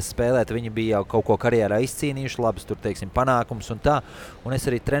nācies spēlēt, viņi bija jau kaut ko karjerā izcīnījuši, labas tur, teiksim, panākums un tā. Un es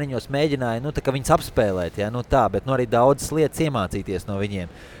arī treniņos mēģināju, tā kā viņus apspēlēt, ja, bet arī daudzas lietas iemācīties no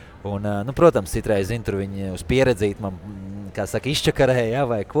viņiem. Un, protams, citreiz tur viņi uz pieredzīt man, kā saka, izčakarēja, ja,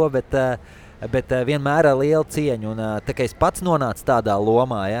 vai ko, bet vienmēr ar lielu cieņu. Un, tā kā es pats nonācu tādā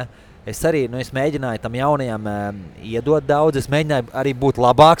lomā, ja, es arī es mēģināju tam jaunajam iedot daudz, es mēģināju arī būt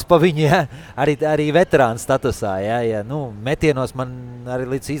labāks pa viņu, ja, arī veterāna statusā. Ja, metienos man arī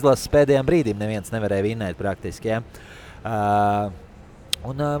līdz izlases pēdējiem brīdim neviens nevarēja vinnēt praktiski. Ja.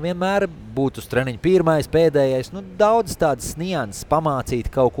 Un vienmēr būt uz treniņu pirmais, pēdējais, daudz tādas nianses pamācīt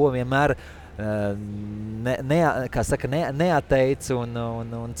kaut ko vienmēr. Neatteicu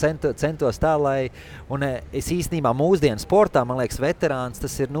un centos tā, lai... Un es īstenībā mūsdienu sportā, man liekas, veterāns,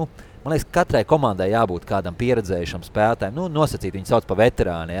 tas ir, man liekas, katrai komandai jābūt kādam pieredzējušam spēlētājiem. Nosacīt viņu sauc par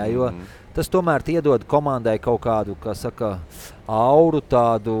veterāni, ja, jo tas tomēr iedod komandai kaut kādu, kā saka, auru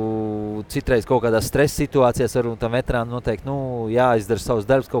tādu, citreiz kaut kādās stresa situācijās, varbūt tam veterānam noteikti, jāizdara savus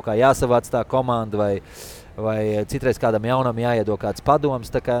darbs, kaut kā jāsavāc tā komanda vai citreiz kādam jaunam jāiedo kāds padoms.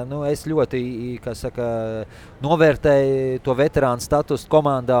 Tā kā, es ļoti, kā saka, novērtēju to veterānu statusu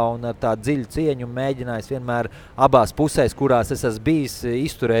komandā un ar tādu dziļu cieņu mēģinājis vienmēr abās pusēs, kurās es esmu bijis,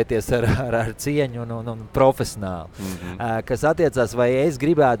 izturēties ar cieņu un profesionāli. Kas attiecās, vai es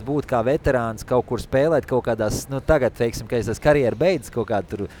gribētu būt kā veterāns kaut kur spēlēt kaut kādās, tagad, teiksim, ka es esmu karjeru beidzis kaut kādā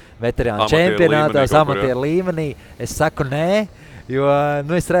tur veterānu čempionātās, amatieru līmenī, es saku nē. Jo,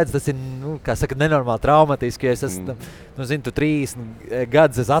 es redzu, tas ir, kā saka, nenormāli traumatiski, jo es esmu, tu 30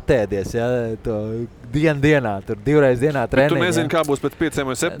 gadus esmu attēdies, ja, to dienā, tur 2 reizes dienā treniņā. Tu nezini, kā būs pēc 5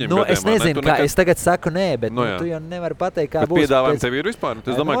 vai 7 gadiem. Es nezinu, kā, es tagad saku nē, bet tu jau nevari pateikt, kā būs. Bet piedāvājumi tev ir vispār?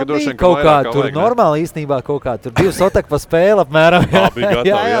 Es domāju, ka droši vien kaut kā tur normāli īstenībā kaut kā tur 2 sotaku pa spēli apmēram.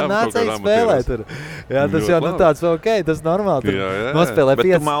 Jā, nācēji spēlē tur. Jā, tas jau tāds ok, tas normāli tur nospēlē 5.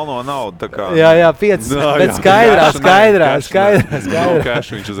 Bet tu melno naudu, tā kā. Jā, 5, bet skaidrā.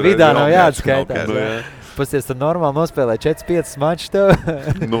 Vidā nav jāatskaitās. Pasties, tur normāli nospēlē 4-5 mačus tev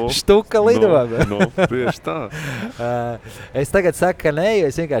štuka lidojumā. Tieši tā. Es tagad saku, ka nē, jo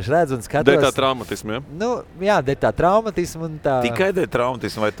es vienkārši redzu un skatos. Dēļ tā traumatismu, ja? Jā, dēļ tā traumatismu un tā... Tikai dēļ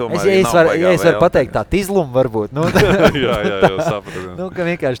traumatismu vai tomēr es varu pateikt tā tizluma varbūt. Jā, sapratu. Ka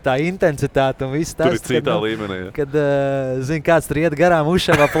vienkārši tā intensitāte un viss tas. Tur ir citā līmenī, ja. Kad, kāds tur iet garām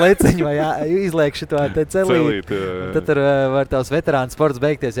uzšavā pleciņu vai izliek šito te celīt. Tad tur var tavs veterāni sports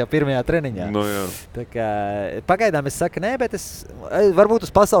beigties jau pirmajā treniņā. No, jā. Tā kā, pagaidām es saku nē, bet es varbūt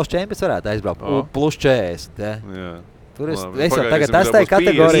uz pasaules čempions varētu aizbraukt. Plus 40. Jā. Tur es jau tagad testēju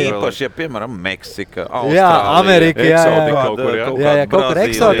kategoriju. Īpaši, ja piemēram Meksika, Austrālija, jā, Amerika, jā, kaut kur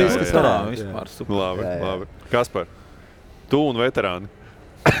eksotiskas varētu. Labi. Kaspar, tu un veterāni.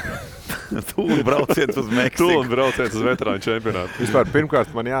 Tu un brauciens uz Meksiku. Tu un brauciens uz veterāņu čempionātu. Vispār, pirmkārt,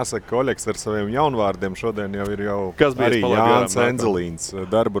 man jāsaka, ka Oļegs ar saviem jaunvārdiem šodien jau ir arī Jānis Enzelīns.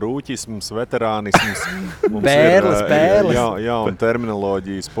 Darba rūķisms, veterānisms. Bērles. Jauna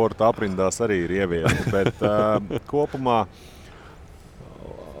terminoloģija sporta aprindās arī ir ieviesta. Bet kopumā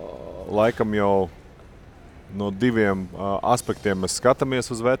laikam jau no 2 aspektiem mēs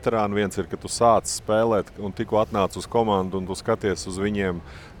skatāmies uz veterānu. Viens ir, ka tu sāc spēlēt un tikko atnāc uz komandu un tu skaties uz viņiem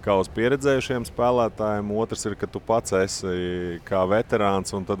kā uz pieredzējušiem spēlētājiem. Otrs ir, ka tu pats esi kā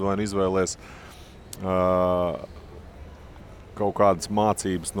veterāns un tad vai izvēlies kaut kādas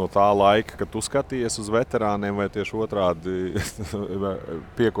mācības no tā laika, kad tu skaties uz veterāniem vai tieši otrādi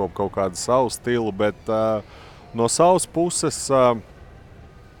piekop kaut kādu savu stilu. Bet no savas puses...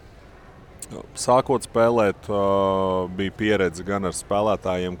 Sākot spēlēt, bija pieredze gan ar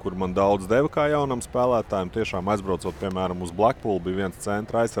spēlētājiem, kur man daudz deva kā jaunam spēlētājiem. Tiešām aizbraucot, piemēram, uz Blackpool, bija viens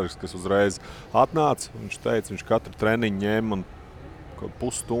centra aizsargs, kas uzreiz atnāca. Viņš teica, viņš katru treniņu ņēma un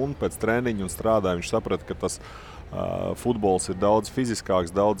pusstundu pēc treniņa un strādāja. Viņš saprata, ka tas futbols ir daudz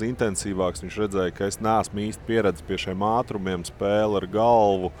fiziskāks, daudz intensīvāks. Viņš redzēja, ka es neesmu īsti pieredzi pie šiem ātrumiem, spēle ar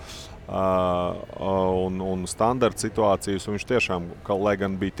galvu. Un standarta situācijas, un viņš tiešām, lai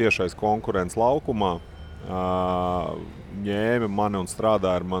gan bija tiešais konkurents laukumā, ņēma mani un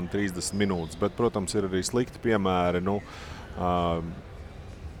strādāja ar mani 30 minūtes. Bet, protams, ir arī slikti piemēri,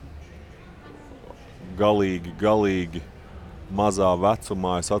 galīgi mazā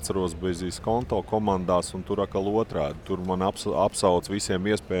vecumā. Es atceros bez konto komandās, un tur atkal otrādi. Tur man apsauc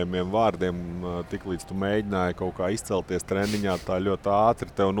visiem iespējamiem vārdiem. Tiklīdz tu mēģināji kaut kā izcelties treniņā, tā ļoti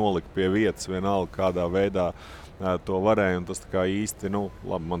ātri tev nolika pie vietas, vienalga kādā veidā to varēja. Un tas tā kā īsti,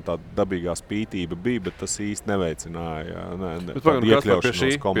 labi, man tā dabīgā spītība bija, bet tas īsti neveicināja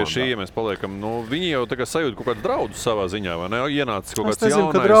iekļaušanos komandā. Pie šī, ja mēs paliekam, viņi jau tagad sajūt kaut kādu draudus savā ziņā, vai ne? Ienācis kaut kāds jaunais. Es nezinu,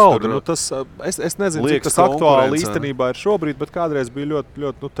 ka draudu. Es nezinu, cik tas aktuāli īstenībā ir šobrīd, bet kādreiz bija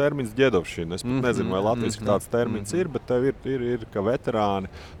ļoti termins ģedovšana. Es pat nezinu, vai latviski tāds termins ir, bet tev ir ka veterāni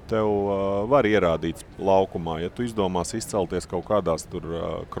tev var ierādīt laukumā. Ja tu izdomāsi izcelties kaut kādās tur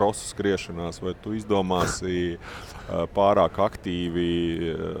krosu skriešanās, vai tu izdomāsi pārāk aktīvi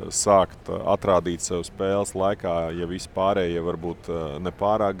sākt atrādīt sev spēles laikā, ja visi pārējie varbūt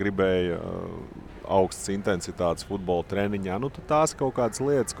nepārāk gribēja augstas intensitātes futbola treniņā, tad tās kaut kādas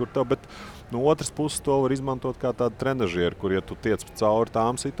lietas, kur tev, bet no otras puses to var izmantot kā tādu trenažieru, kur, ja tu tiec cauri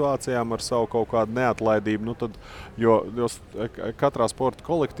tām situācijām ar savu kaut kādu neatlaidību, tad, jo katrā sporta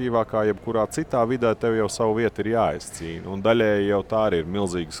kolektīvā, kā jebkurā citā vidē, tev jau savu vietu ir jāizcīna. Un daļēji jau tā arī ir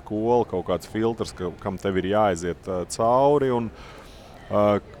milzīga skola, kaut kāds filtrs, kam tev ir jāaiziet cauri. Un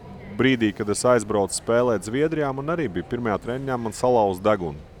brīdī, kad es aizbraucu spēlēt Zviedrijā, man arī bija pirmajā treniņā, man salauz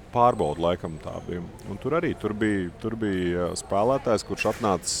degunu. Pārbaudu laikam tā bija. Un tur bija spēlētājs, kurš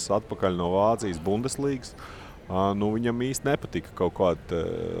atnācis atpakaļ no Vācijas Bundeslīgas. Viņam īsti nepatika kaut kāda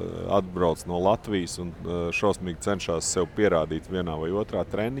atbrauc no Latvijas un šausmīgi cenšas sev pierādīt vienā vai otrā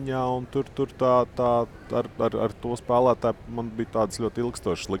treniņā. Un tur ar to spēlētāju man bija tādas ļoti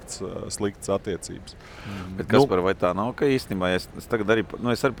ilgstošas sliktas attiecības. Bet Kaspar, vai tā nav, ka īstenībā es tagad arī,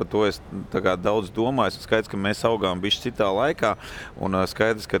 es arī par to daudz domāju. Skaidrs, ka mēs augām bišķi citā laikā, un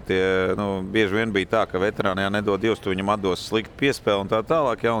skaidrs, ka tie, bieži vien bija tā, ka veterānijā nedod Dievs, tu viņam atdos sliktu piespēli un tā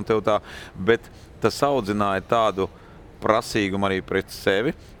tālāk, un tev tā, bet tas audzināja tādu prasīgumu arī pret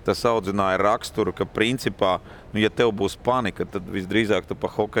sevi. Tas audzināja raksturu, ka principā, ja tev būs panika, tad visdrīzāk tu pa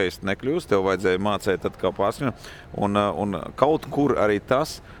hokejistu nekļūsi, tev vajadzēja mācēt tad kā pasminu. Un kaut kur arī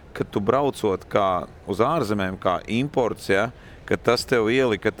tas, ka tu braucot kā uz ārzemēm, kā imports, ja, ka tas tev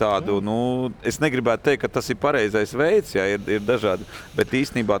ielika tādu, es negribētu teikt, ka tas ir pareizais veids, ja, ir dažādi, bet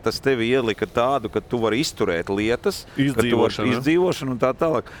īstenībā tas tevi ielika tādu, ka tu vari izturēt lietas, izdzīvošanu un tā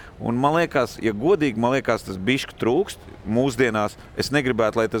tālāk. Un man liekas, ja godīgi, tas bišķi trūkst mūsdienās, es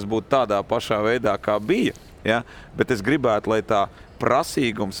negribētu, lai tas būtu tādā pašā veidā, kā bija, ja, bet es gribētu, lai tā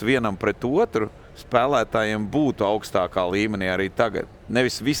prasīgums vienam pret otru spēlētājiem būtu augstākā līmenī arī tagad.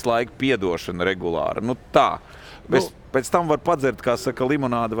 Nevis visu laiku piedošana regulāra. Tā. Pēc tam var padzert, kā saka,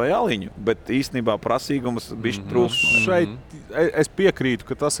 limonādu vai aliņu, bet īstenībā prasīgums bišķi trūkst. Šeit es piekrītu,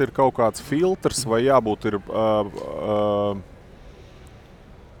 ka tas ir kaut kāds filtrs, vai jābūt ir...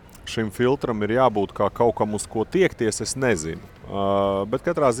 Šim filtram ir jābūt kā kaut kam, uz ko tiekties, es nezinu. Bet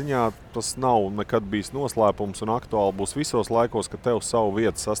katrā ziņā tas nav nekad bijis noslēpums un aktuāli būs visos laikos, ka tev savu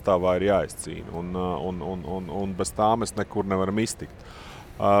vietu sastāvā ir jāizcīna. Un bez tā mēs nekur nevaram iztikt.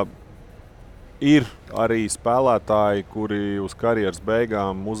 Ir arī spēlētāji, kuri uz karjeras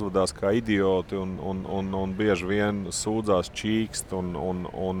beigām uzvedās kā idioti un bieži vien sūdzās čīkst un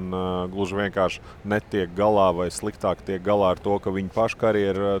gluži vienkārši netiek galā vai sliktāk tiek galā ar to, ka viņa paša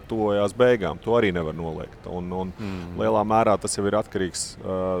karjera tuvojās beigām. To arī nevar noliegt. Lielā mērā tas jau ir atkarīgs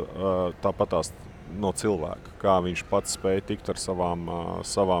tāpatās no cilvēka, kā viņš pats spēja tikt ar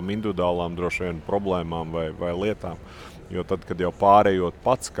savām individuālām droši vien problēmām vai lietām. Jo tad, kad jau pārējot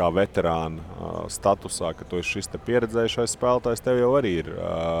pats kā veterāna statusā, ka tu esi šis te pieredzējušais spēlētājs, tev jau arī ir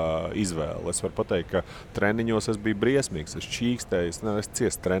izvēle. Es varu pateikt, ka treniņos es biju briesmīgs, es čīkstēju, es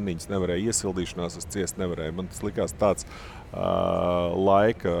ciest treniņus, nevarēju iesildīšanās, es ciest nevarēju. Man tas likās tāds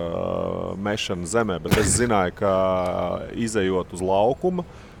laika mešana zemē, bet es zināju, ka izejot uz laukuma,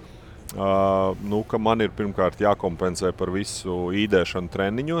 ka man ir pirmkārt jākompensē par visu īdēšanu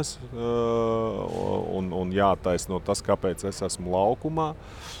treniņos un jātaisno tas, kāpēc es esmu laukumā.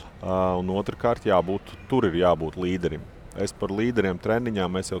 Un otrkārt, tur ir jābūt līderim. Es par līderiem treniņā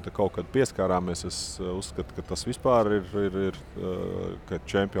mēs jau te kaut kad pieskārāmies. Es uzskatu, ka tas vispār ir ka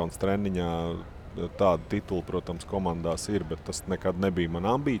čempions treniņā tāda titula, protams, komandās ir, bet tas nekad nebija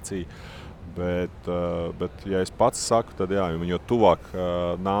mana ambīcija. Bet ja es pats saku, tad jā, jo tuvāk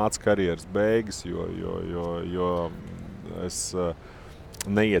nāca karjeras beigas, jo es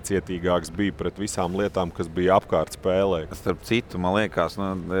neiecietīgāks biju pret visām lietām, kas bija apkārt spēlē. Starp citu, man liekas,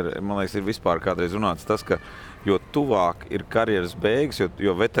 ir vispār kādreiz runāts tas, ka jo tuvāk ir karjeras beigas,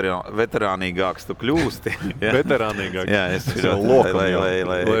 jo veterānīgāks tu kļūsti. Veterānīgāks? Jā, es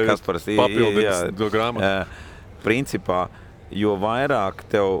lai Kaspars papildinās to grāmatu. Principā, jo vairāk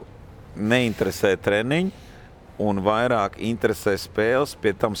tev neinteresē treniņi un vairāk interesē spēles,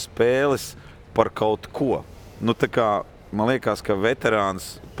 pie tam spēles par kaut ko. Tā kā, man liekas, ka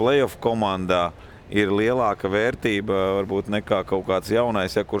veterāns playoff komandā ir lielāka vērtība varbūt nekā kaut kāds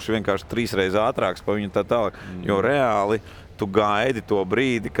jaunais, kurš vienkārši 3 reizes ātrāks pa viņu tā tālāk, jo reāli tu gaidi to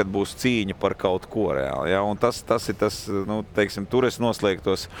brīdi, kad būs cīņa par kaut ko reāli. Ja? Un tas ir tas, teiksim, tur es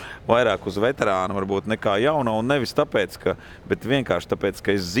noslēgtos vairāk uz veterānu, varbūt nekā jauno, un nevis tāpēc, bet vienkārši tāpēc,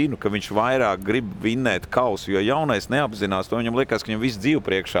 ka es zinu, ka viņš vairāk grib vinnēt kausu, jo jaunais neapzinās to, viņam liekas, ka viņam visu dzīvi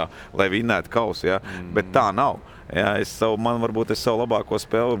priekšā, lai vinnētu kausu, ja? Bet tā nav. Ja, es savu labāko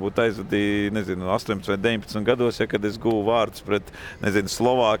spēli varbūt aizvadīju, 18 vai 19 gados, kad es guvu vārdus pret,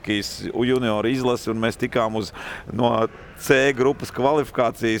 Slovākijas junioru izlasi, un mēs tikām no C grupas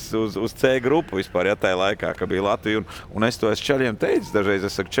kvalifikācijas uz C grupu vispār, tajā laikā, kad bija Latvija, un es to čaļiem teicu dažreiz,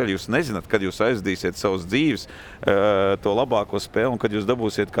 es saku, čaļi, jūs nezināt, kad jūs aizdīsiet savus dzīves to labāko spēli, un kad jūs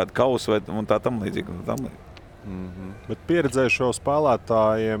dabūsiet kādu kausu un tā tam līdzīgi. Bet pieredzējušo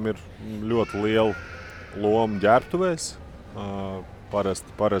spēlētājiem ir ļoti liela loma ģērbtuvēs.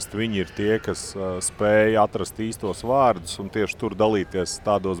 Parasti viņi ir tie, kas spēja atrast īstos vārdus un tieši tur dalīties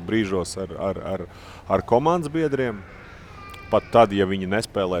tādos brīžos ar komandas biedriem. Pat tad, ja viņi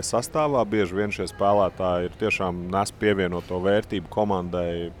nespēlē sastāvā, bieži vien šie spēlētāji ir tiešām nes pievienoto vērtību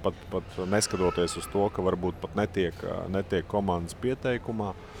komandai, pat neskatoties uz to, ka varbūt pat netiek komandas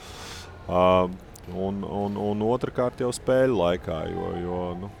pieteikumā. Un otrkārt jau spēļu laikā, jo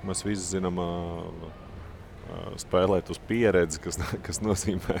mēs visi zinām spēlēt uz pieredzi, kas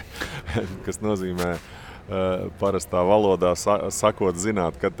nozīmē parastā valodā sakot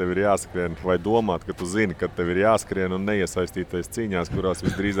zināt, kad tev ir jāskrien, vai domāt, ka tu zini, kad tev ir jāskrien un neiesaistīties cīņās, kurās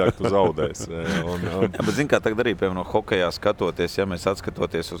visdrīzāk tu zaudēs. Bet zini, kā tagad arī, piemēram, no hokejā skatoties, ja mēs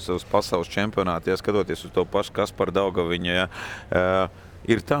atskatoties uz pasaules čempionātu, ja skatoties uz to pašu Kasparu Daugaviņu,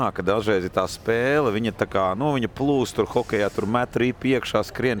 ir tā, ka dažreiz ir tā spēle, viņa tā kā, viņa plūst tur hokejā, tur met rīpi iekšā,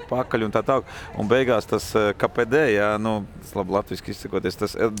 skrien pakaļ un tā tālāk. Un beigās tas KPD, labi latviski izsakoties,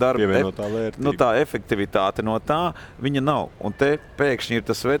 tas tā efektivitāte no tā, viņa nav. Un te pēkšņi ir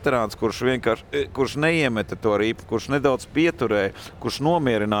tas veterāns, kurš neiemeta to rīpu, kurš nedaudz pieturēja, kurš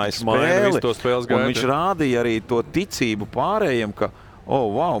nomierināja spēli. Un viņš rādīja arī to ticību pārējiem, ka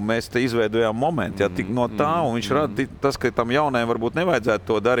wow, mēs te izveidojām momentu, tik no tā, un viņš rada tas, ka tam jaunajam varbūt nevajadzētu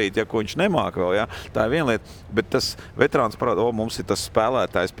to darīt, ko viņš nemāk vēl, tā ir viena lieta, bet tas veterāns parāda, mums ir tas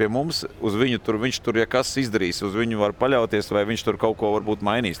spēlētājs pie mums, uz viņu tur, viņš tur, kas izdarīs, uz viņu var paļauties, vai viņš tur kaut ko varbūt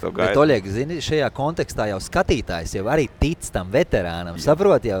mainīs. Bet, Oļeg, zini, šajā kontekstā jau skatītājs jau arī tic tam veterānam,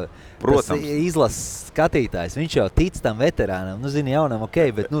 saprot jau? Protams. Tas izlases skatītājs, viņš jau tic tam veterānam. Zini, jaunam,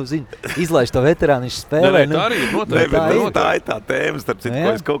 bet, izlaiž to veterānu, viņš spēlē. Tā ir tā tēma, starp citu,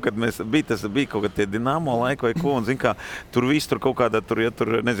 ko es kaut kad bija kaut kad tie Dinamo laiki vai ko, un zin kā, tur viss tur kaut kādā,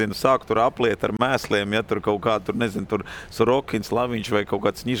 sāk tur apliet ar mēsliem, tur kaut kā, tur Sorokins, Laviņš vai kaut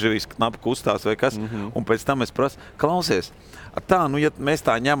kāds Ņiževijs knapi kustās vai kas, un pēc tam es prasu, klausies, tā, ja mēs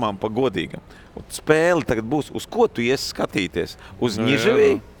tā ņemam pa godīgam, spēle tagad būs, uz ko tu ies skatīties? Uz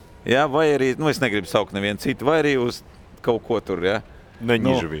Ņiževiju? Vai arī, es negribu saukt nevienu citu, vai arī uz kaut ko tur,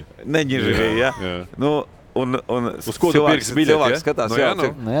 Neņiževī, Un uz ko tu pirksi biļeti, skatās,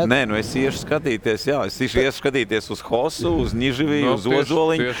 es iešu skatīties, es iešu skatīties uz Hosu, uz Ņiževiju, uz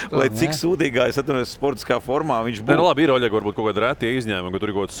Ozoliņu, lai cik sūdīgā es atceros sportiskā formā viņš būtu. Labi, ir Oļeg, varbūt kaut kāda rētie izņēmumi, ka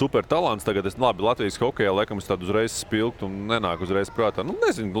tur ir kaut kāds super talants, tagad Latvijas hokejā, laikam es tādu uzreiz spilgt un nenāk uzreiz prātā.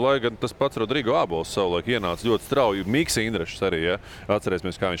 Nezinu, lai gan tas pats Rodrigo Ābols savulaik ienāca ļoti strauji, Miksa Indrašs arī,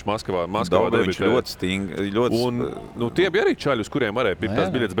 Atcerēsimies, kā viņš Maskavā debitē. Ļoti stingri. Un, tie bija arī čaļi, uz kuriem varēja pirkt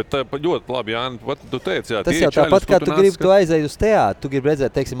tās biļetes, bet ļoti labi, Jāni, tu teici, tas jau tāpat, kā tu aizēji uz teātru, tu gribi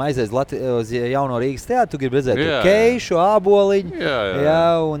redzēt, teiksim, aizies uz Jauno Rīgas teātru, tu gribi redzēt Keišu, Āboliņu,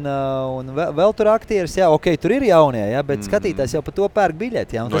 un vēl tur aktieris, tur ir jaunie, bet skatītājs jau par to pērk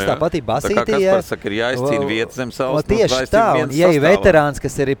biļeti, un tas tāpat ir basītī. Tā kā Kaspars saka, ir jāizcīna vietas zem savas. Tieši tā, un ja ir veterāns,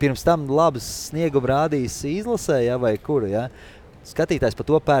 kas arī pirms tam labas sniegumu rādījis izlasē, vai kuru, skatītājs par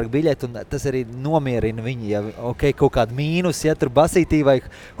to pērk biļeti, un tas arī nomierina viņu, kaut kādu mīnus, tur basītī vai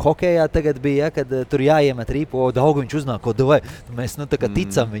hokejā tagad bija, kad tur jāiemet rīpu, Daugu viņš uznāk, mēs tā kā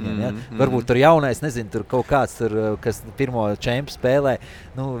ticam viņam, varbūt tur jaunais, nezinu, tur kaut kāds, kas pirmo čempu spēlē,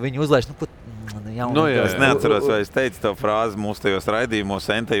 viņu uzlaiž, es neatceros, vai es teicu to frāzi mūsu tajos raidījumos,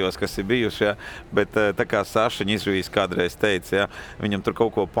 entajos, kas ir bijuši, bet tā kā Saša Ņižvijs kādreiz teica, viņam tur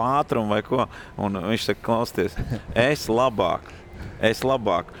kaut ko pātrumu vai ko, un viņš saka, klausties, es labāk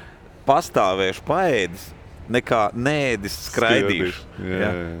pastāvēšu paēdis, nekā neēdis skraidīšu.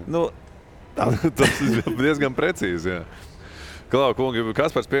 Tas ir diezgan precīzi, Klau, kungi,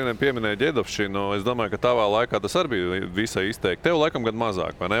 Kaspars pieminēja ģedovšanu. Es domāju, ka tavā laikā tas arī bija visai izteikti. Tev laikam gan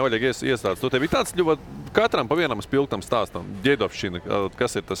mazāk, vai ne? Oļeg, iestāds. Tu tev bija tāds ļoti katram pa vienam spilgtam stāstam. Ģedovšana,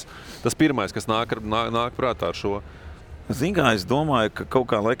 kas ir tas pirmais, kas nāk prātā ar šo? Zin kā, es domāju, ka kaut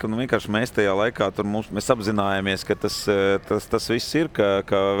kā laikam, vienkārši mēs tajā laikā tur mēs apzinājāmies, ka tas viss ir,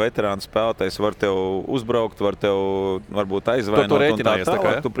 ka veterāns spēlētājs var tev uzbraukt, var tev varbūt aizvainot un tā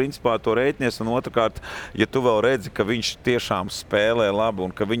tālāk. Tu principā to rēķinies, un otrkārt, ja tu vēl redzi, ka viņš tiešām spēlē labi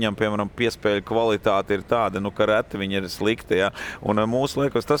un ka viņam, piemēram, piespēļu kvalitāte ir tāda, ka reti viņi ir slikti, Un mūsu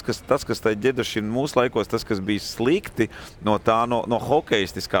laikos tas, kas tā ģedošana, mūsu laikos tas, kas bija slikti no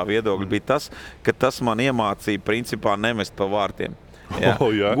hokejistiskā viedokļa, bija tas, ka tas man iemācīja principā nemest pa vārtiem.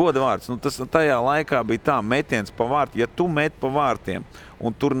 Goda vārds. Tas tajā laikā bija tā, metiens pa vārtiem. Ja tu met pa vārtiem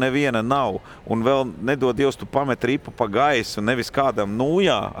un tur neviena nav, un vēl nedod Dievs, tu pamet ripu pa gaisu, nevis kādam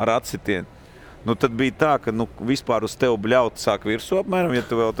nūjā ar atsitienu, tad bija tā, ka vispār uz tevi bļaut sāk virsū apmēram, ja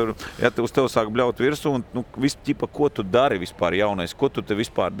uz tevi sāk bļaut virsū, un ko tu dari vispār jaunais, ko tu te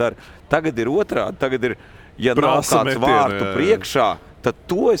vispār dari. Tagad ir otrādi, tagad ir, ja nav kāds vārtu priekšā, tad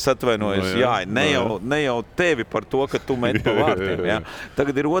to es atvainojos, ne jau tevi par to, ka tu met pa vārtiem.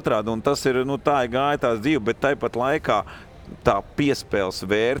 Tagad ir otrādi, un tas ir, tā ir gāja tās dzīve, bet tāpat laikā tā piespēles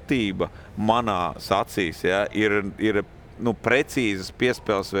vērtība manās acīs, ir precīzas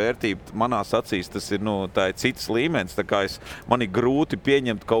piespēles vērtība manās acīs, tas ir, tā ir cits līmenis, tā kā man ir grūti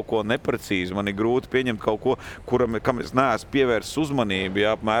pieņemt kaut ko neprecīzi, man ir grūti pieņemt kaut ko, kam es neesmu pievērsis uzmanību,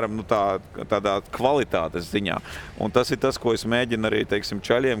 apmēram, tādā kvalitātes ziņā. Un tas ir tas, ko es mēģinu arī, teiksim,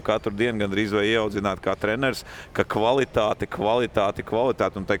 čaļiem katru dienu gandrīz vai ieaudzināt kā treneris, ka kvalitāte,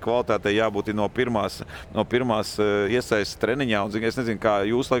 un tai kvalitātei jābūt no pirmās iesaistas treniņā, un es nezinu, kā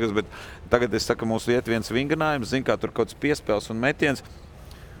jūs laikas, bet tagad es saku, mums iet viens vingrinājums, zinu, kā tur kaut kāds piespēles un metiens,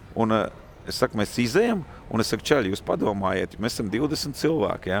 un es saku, mēs izējam, un es saku, čaļi, jūs padomājiet, mēs esam 20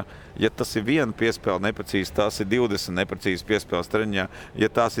 cilvēki, ja? Ja tas ir viena piespēle neprecīzi, tās ir 20 neprecīzi piespēles treniņā. Ja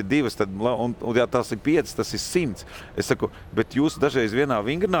tās ir 2, tad, un ja tās ir 5, tas ir 100. Es saku, bet jūs dažreiz vienā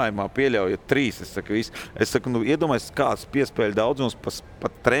vingrinājumā pieļaujat 3. Es saku, nu, iedomājies, kāds piespēļu daudzums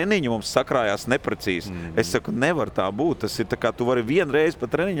pat treniņu mums sakrājās neprecīzi. Es saku, nevar tā būt. Tas ir tā kā tu vari vienreiz pa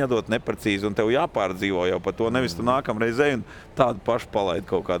treniņu atdot neprecīzi, un tev jāpārdzīvo jau par to, nevis tu nākamreiz ej un tādu pašu palaid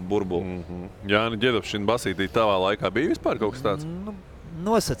kaut kādu burbuli. Jāni Ģedopšina basītī tavā laikā bija vispār kaut kas tāds?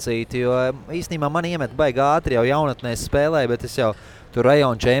 Nosacīti, jo īstenībā man iemet baigi ātri jau jaunatnēs spēlēju, bet es jau tur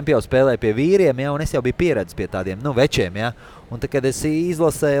rajonu čempionu spēlēju pie vīriem, ja, un es jau biju pieredzi pie tādiem, večiem, ja. Un tad, kad es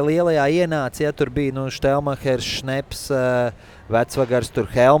izlasēju lielajā ienācu, ja, tur bija, Štelmahers, Šneps, Vecvagars,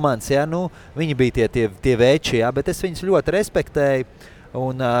 tur Helmans, ja, viņi bija tie veči, ja, bet es viņus ļoti respektēju.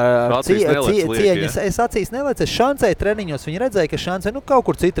 Un cieņas, es acīs nelecu, es šancēju treniņos, viņi redzēja, ka šancē, kaut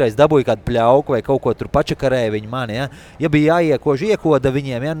kur citreiz dabūja kādu pļauku vai kaut ko tur pačakarēja viņi mani, ja. Ja bija jāiekož, iekoda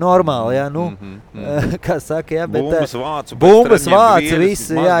viņiem, ja, normāli, ja, kā saka, ja, bet bumbas vācu,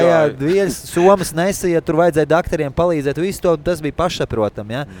 visi, jā, vieļas, somas nesija, tur vajadzēja daktariem palīdzēt, visu to, tas bija pašsaprotam,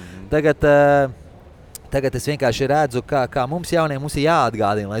 ja. Tagad es vienkārši redzu, kā mums jauniem mums ir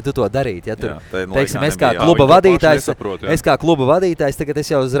jāatgādina, lai tu to darītu. Ja, tur, teiksim, es kā kluba vadītājs, tagad es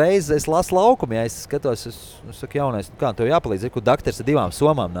jau uzreiz lasu laukumu, ja es skatos, es saku, jaunais, kā tev jāpalīdz, kur daktars ar 2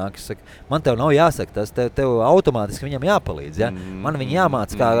 somām nāk, es saku, man tev nav jāsaka tas, tev automātiski viņam jāpalīdz, ja? Man viņi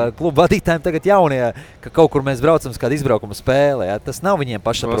jāmāc, kā kluba vadītājiem tagad jaunie, ka kaut kur mēs braucam uz kādu izbraukuma spēli, ja? Tas nav viņiem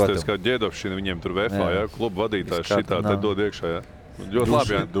pašsaprotam. Pasties, kā Ģedopšina viņiem tur vefā, ja? Kluba vadītājs šitā te dod iekšā, ja? Ļoti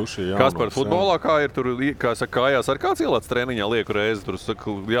labi, jā. Kaspars futbolā, kā ir tur, kā saka, kājās ar kāds ielāc treniņā lieku reizi, tur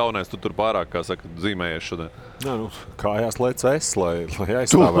saka, jaunais, tu tur pārāk, kā saka, zīmējies šodien. Jā, kājās lec es, lai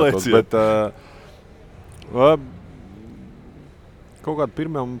aizstāvētos, bet kaut kādi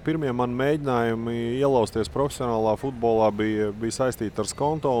pirmie man mēģinājumi ielausties profesionālā futbolā bija saistīti ar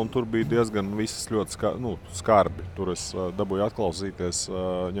skonto, un tur bija diezgan visas ļoti skarbi. Tur es dabūju atklausīties,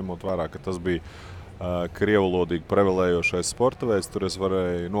 ņemot vērā, ka tas bija krievulodīgi prevalējošais sporta veids, tur es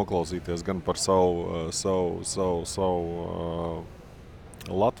varēju noklausīties gan par savu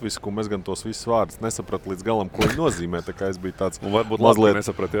latviskumu, es gan tos visus vārdus nesapratu līdz galam, ko viņi nozīmē, tā kā es biju tāds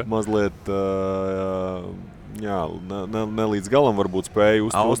mazliet, ne līdz galam varbūt spēju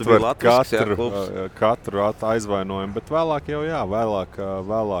uztvert katru aizvainojumu, bet vēlāk jau,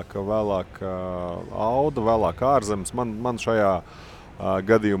 vēlāk Auda, vēlāk ārzemes, man šajā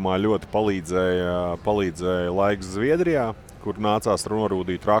gadījumā ļoti palīdzēja laiks Zviedrijā, kur nācās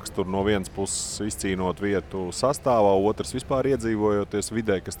norūdīt raksturu no vienas puses izcīnot vietu sastāvā, otrs vispār iedzīvojoties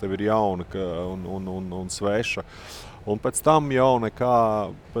vidē, kas tev ir jauna un sveša. Un pēc tam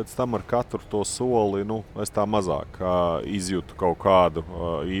ar katru to soli, es tā mazāk izjūtu kaut kādu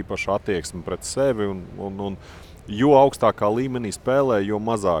īpašu attieksmi pret sevi un jo augstākā līmenī spēlē, jo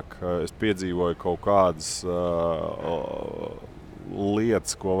mazāk es piedzīvoju kaut kādas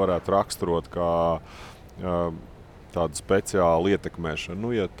lietas, ko varētu raksturot kā tādu speciālu ietekmēšanu.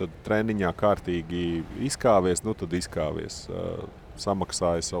 Ja tad treniņā kārtīgi izkāvies, tad izkāvies.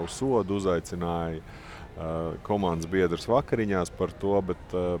 Samaksāja savu sodu, uzaicināja komandas biedrus vakariņās par to, bet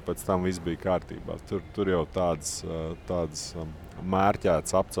pēc tam viss bija kārtībā. Tur jau tādas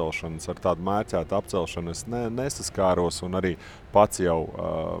mērķētas apcelšanas, ar tādu mērķētu apcelšanu es nesaskāros, un arī pats jau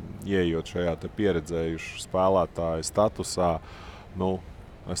ieejot šajā te pieredzējušu spēlētāju statusā,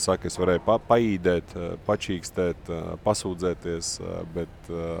 es saku, es varēju paīdēt, pačīkstēt, pasūdzēties,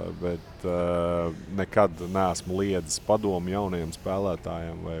 bet nekad neesmu liedzis padomu jaunajiem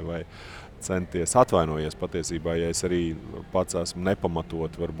spēlētājiem vai centies atvainojies patiesībā, ja es arī pats esmu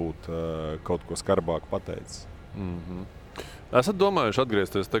nepamatot varbūt kaut ko skarbāku pateicis. Esat domājuši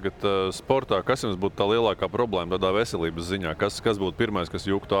atgriezties tagad sportā, kas jums būtu tā lielākā problēma tādā veselības ziņā? Kas būtu pirmais,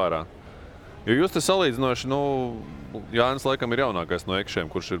 kas jūgtu ārā? Jo jūs te salīdzinoši, Jānis laikam ir jaunākais no eXiem,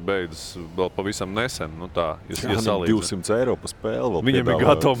 kurš ir beidzis vēl pavisam nesen. Jānim 200 eiro pa spēli vēl viņam ir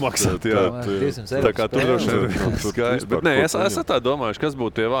gatavi maksāt, jā. Tā kā tur droši vien skaidrs. Bet nē, esat tā domājuši, kas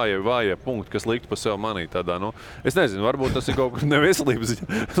būtu tie vājie punkti, kas liktu pa sev manī tādā, es nezinu, varbūt tas ir kaut kur neveselības ziņā.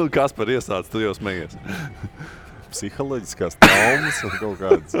 Kaspar iesāc, tu jau smejies. Psiholoģiskās traumas un kaut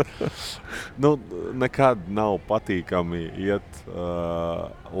kādas. Nekad nav patīkami iet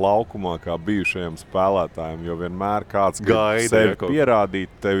laukumā kā bijušajiem spēlētājiem, jo vienmēr kāds grib sevi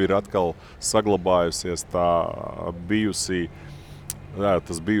pierādīt, tev ir atkal saglabājusies tā bijusī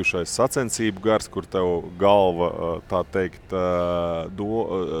tas bijušais sacensību gars, kur tev galva, tā teikt,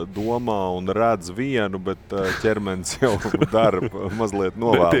 domā un redz vienu, bet ķermenis jau dara mazliet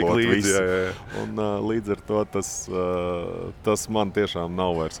novēlot visu. Un līdz ar to tas man tiešām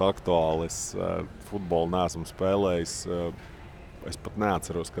nav vairs aktuāli. Es futbolu neesmu spēlējis. Es pat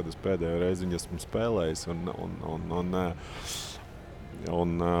neatceros, kad es pēdējo reizi viņu esmu spēlējis.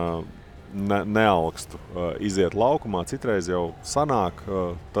 Un nealkstu iziet laukumā, citreiz jau sanāk,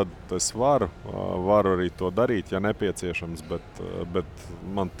 tad es varu arī to darīt, ja nepieciešams, bet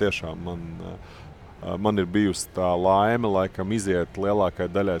man tiešām, man ir bijusi tā laime, laikam iziet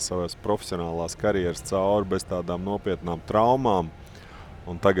lielākai daļai savas profesionālās karjeras cauri bez tādām nopietnām traumām,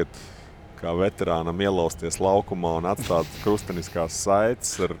 un tagad kā veterānam ielausties laukumā un atstāt krusteniskās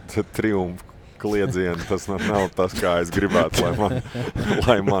saites ar triumfu kliedzienu, tas nav tas, kā es gribētu,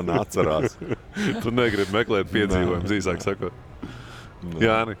 lai man atcerās. Tu negribi meklēt piedzīvojumus, īsāk sakot.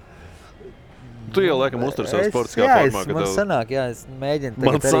 Jāni, tu jau laikam uztur savu sportiskā formā. Man sanāk, es mēģinu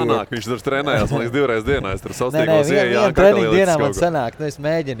tagad sanāk, viņš tur trenējās līdz 2 reizes dienā, es tur sastīkos vienu treniņu dienā man sanāk, es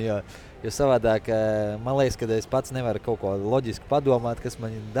mēģinu, jo savādāk, man liekas, ka es pats nevaru kaut ko loģiski padomāt, kas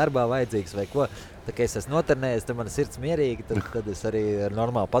man darbā vajadzīgs vai ko. Tā kā es esmu notrenējies, tad mana sirds mierīgi, tad es arī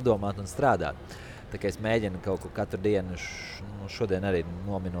normāli padomāt un strādāt. Tā kā es mēģinu kaut ko katru dienu, šodien arī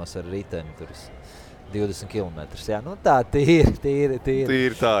nominos ar riteni, tur 20 kilometrus. Tā tīri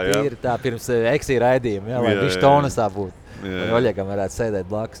tā, jā. Tīri tā, pirms eXi raidījuma, lai viņš tonusā būtu. Lai Oļegam varētu sēdēt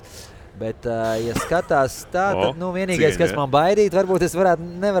blakus. Bet, ja skatās tā, tad vienīgais, kas man baidīt, varbūt es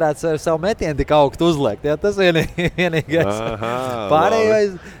nevarētu savu metienu tik augstu uzliekt. Tas vienīgais. Pārējo,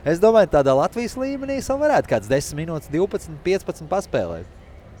 es domāju, tādā Latvijas līmenī varētu kāds 10 minūtes, 12, 15 paspēlēt.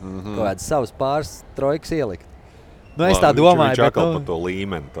 Kaut kādas savas pāris trojkas ielikt. Es tā domāju. Viņš atkal par to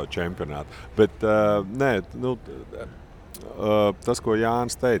līmeni, to čempionātu. Bet, tas, ko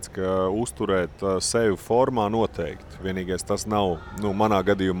Jānis teica, ka uzturēt sevi formā noteikti. Vienīgais tas nav, manā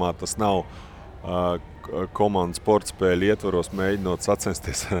gadījumā tas nav komandas sporta spēļu ietvaros mēģinot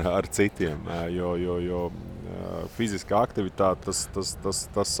sacensties ar citiem, jo fiziskā aktivitāte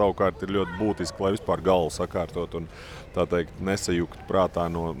tas savukārt ir ļoti būtiski, lai vispār galvu sakārtot un tā teikt nesajukt prātā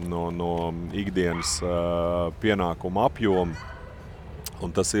no ikdienas pienākuma apjoma. Un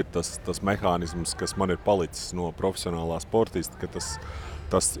tas ir tas mehānisms, kas man ir palicis no profesionālā sportista, ka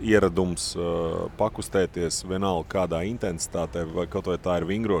tas ieradums pakustēties vienalga kādā intensitātē, vai kaut vai tā ir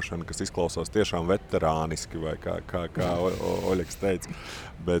vingrošana, kas izklausās tiešām veterāniski, vai kā Oļegs teica.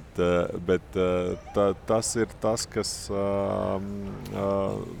 Bet tas ir tas, kas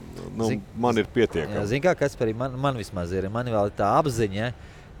man ir pietiekami. Zini kā, Kaspari, man vismaz ir, man vēl tā apziņa,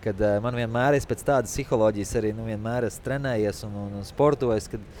 kad man vienmēr es pēc tādas psiholoģijas arī vienmēr esmu trenējies un sportojis,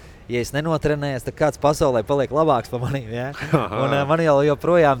 kad, ja es nenotrenējies, tad kāds pasaulē paliek labāks par manīm, ja? Un man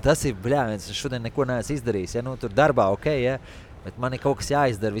joprojām tas ir, es šodien neko neesmu izdarījis, ja? Tur darbā ja? Bet man ir kaut kas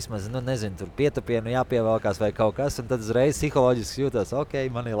jāizdara, vismaz, nezinu, tur pietupienu jāpievalkās vai kaut kas, un tad uzreiz psiholoģiski jūtos,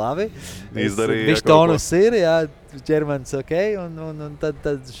 man ir labi. Viņš tonus ir, jā, ķermenis un tad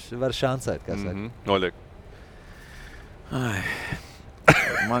var šansēt, kā saka. Oļeg.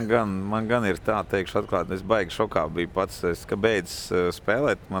 Man gan ir tā, teikšu atklāt, es baigi šokā biju pats, ka beidzis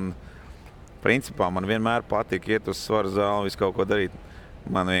spēlēt. Principā man vienmēr patīk iet uz svaru zāli, visu kaut ko darīt.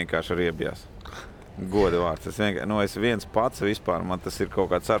 Man vienkārši ir iebjās. Goda vārds. Es viens pats vispār, man tas ir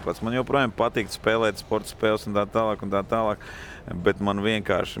kaut kāds ārprāts. Man joprojām patīk spēlēt sporta spēles un tā tālāk. Bet man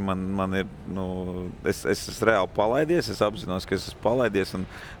vienkārši, man ir, es esmu reāli palaidies, es apzinos, ka es esmu palaidies un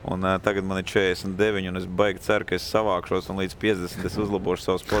tagad man ir 49 un es baigi ceru, ka es savākšos un līdz 50 es uzlabošu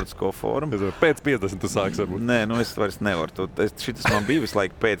savu sportisko formu. Pēc 50 tu sāks varbūt? Nē, es vairs nevaru. Šitas man bija visu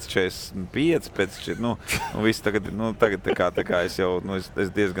laiku pēc 45, viss tagad tā kā es jau, es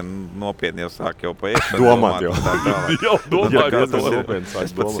diezgan nopietni jau sāku jau pa ēšanu. Domāt jau.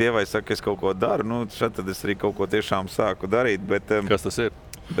 Es pat sievai saku, ka es kaut ko daru, šad tad es arī kaut ko tiešām sāku darīt. Kas tas ir?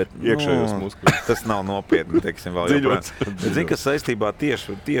 Iekšējos muskuļus. Tas nav nopietni, teiksim, vēl joprojām. Zinu, ka saistībā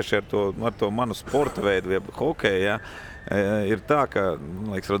tieši ar to manu sporta veidu, jeb hokeju, ja, ir tā, ka,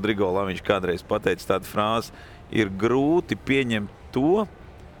 liekas, Rodrigo Laviņš kādreiz pateica tādu frāzi, ir grūti pieņemt to,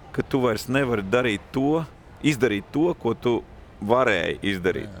 ka tu vairs nevari izdarīt to, ko tu varēji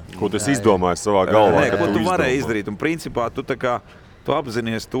izdarīt. Ko tu izdomāji savā galvā? Ko tu varēji izdarīt. Un principā tu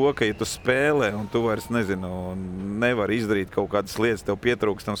apzinies to, ka ja tu spēlē un tu vairs nevari izdarīt kaut kādas lietas, tev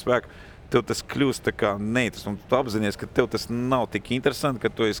pietrūkst tam spēku, tev tas kļūst tā kā neitas. Un tu apzinies, ka tev tas nav tik interesanti, ka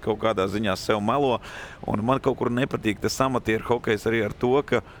tu esi kaut kādā ziņā sev melo. Un man kaut kur nepatīk tas amatieru hokejs arī ar to,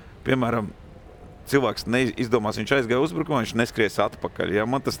 ka, piemēram, cilvēks izdomās, viņš aizgāja uzbrukumā, viņš neskries atpakaļ. Ja?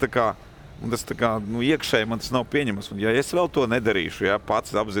 Man tas tā kā Un tas tā kā, iekšēji man tas nav pieņemams. Un ja es vēl to nedarīšu, ja,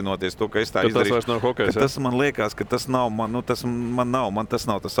 pats apzinoties to, ka es tā izdarīšu, tas vairs nav hokejs, tas man liekas, ka tas nav, tas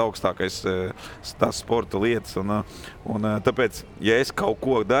nav tas augstākais tās sporta lietas. Un tāpēc, ja es kaut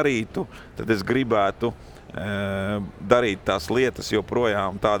ko darītu, tad es gribētu darīt tās lietas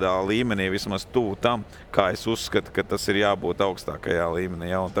joprojām tādā līmenī, vismaz tuvu tam, kā es uzskatu, ka tas ir jābūt augstākajā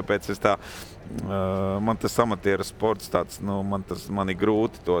līmenī. Ja? Un tāpēc man tas amatieru sports tāds, man ir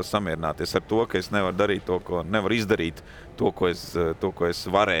grūti to samierināties ar to, ka es nevaru darīt to, ko nevaru izdarīt, to, ko es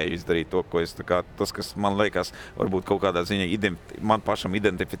varēju izdarīt, tas, kas man liekas, varbūt kaut kādā ziņā man pašam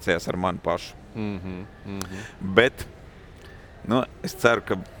identificējas ar mani pašu. Bet, es ceru,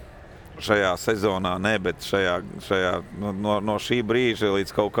 ka šajā sezonā bet no šī brīža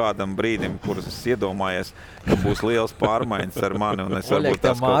līdz kaut kādam brīdim, kurus es iedomājies, ka būs liels pārmaiņas ar mani. Un es Oļeg,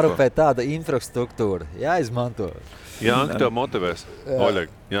 tev mārupē tāda infrastruktūra jāizmanto. Jānka tev motivēs. Oļeg,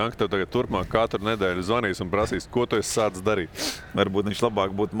 Jānka tev tagad turpmāk katru nedēļu zvanīs un prasīs, ko tu esi sācis darīt. Varbūt viņš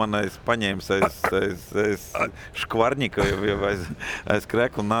labāk būtu man paņēmis aiz škvarņika, jo aiz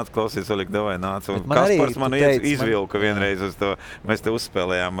krekla nāca klausies, Oļeg, davai nāca. Un Kaspars man izvilka vienreiz uz to. Mēs te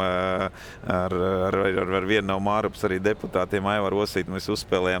uzspēlējām ar vienu no Mārupas arī deputātiem, Aivaru Osītu, mēs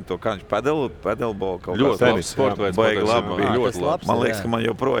uzspēlējām to, kā viņš padelbolu kaut ļoti labs sportveids. Baigi labi bija. Ļoti labs. Man liekas, ka man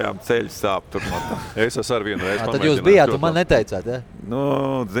joprojām ceļš sāp tur no tā. Es esmu ar vienu reizi Tad jūs bijāt un man neteicāt, ja?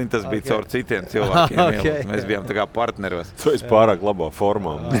 Tas bija caur citiem cilvēkiem. Mēs bijām tā kā partneros. Tu esi pārāk labā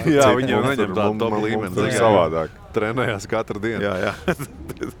formā. Jā, viņiem neņem tādu top līmeni. Tas ir savādāk. Trenējās katru dienu. Jā.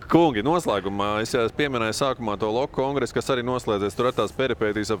 Kungi, noslēgumā es pieminēju sākumā to loku kongresu, kas arī noslēdzies. Tur ir tās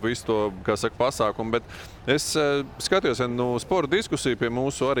peripētīs ap visu to, kā saka, pasākumu, bet es skatījos sporta diskusiju pie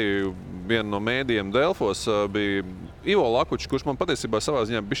mūsu arī viena no mēdījiem Delfos bija Ivo Lakučs, kurš man patiesībā savā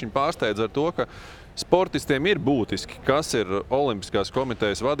ziņā bišķiņ pārsteidz ar to, ka sportistiem ir būtiski, kas ir Olimpiskās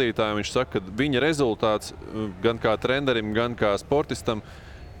komitejas vadītāji. Viņš saka, ka viņa rezultāts gan kā trenerim, gan kā sportistam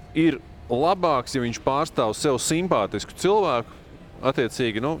ir labāks, ja viņš pārstāv sev simpātisku cilvēku.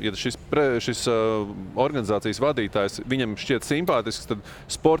 Attiecīgi, ja šis organizācijas vadītājs viņam šķiet simpātisks, tad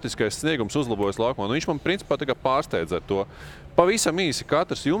sportiskais sniegums uzlabojas laukumā. Viņš man principā pārsteidz ar to. Pavisam īsi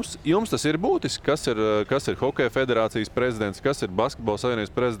katrs jums tas ir būtiski, kas ir Hokeja federācijas prezidents, kas ir Basketbola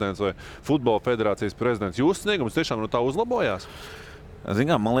savienības prezidents vai Futbola federācijas prezidents. Jūsu sniegums tiešām tā uzlabojās?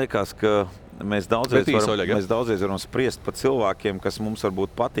 Zinām, man liekas, ka mēs daudzreiz varam spriest par cilvēkiem, kas mums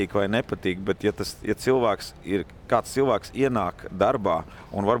varbūt patīk vai nepatīk, bet ja kāds cilvēks ienāk darbā,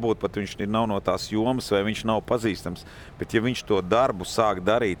 un varbūt pat viņš nav no tās jomas vai viņš nav pazīstams, bet ja viņš to darbu sāk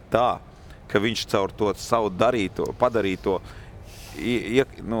darīt tā, ka viņš caur to savu padarīto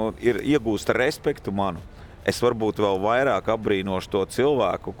iegūst respektu manu, es varbūt vēl vairāk apbrīnošu to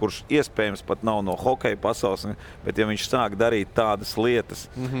cilvēku, kurš iespējams pat nav no hokeja pasaules, bet ja viņš sāk darīt tādas lietas,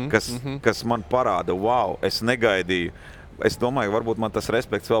 kas man parāda, wow, es negaidīju. Es domāju, varbūt man tas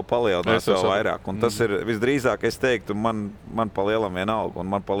respekts vēl palielinās vēl vairāk. Un tas ir visdrīzāk, es teiktu, man palielam vienalga.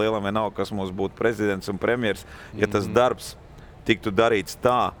 Un man palielam vienalga, kas mums būtu prezidents un premjers, ja tas darbs tiktu darīts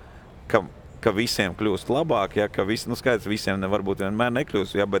tā, ka visiem kļūst labāk, ja, ka skaidrs, visiem varbūt vienmēr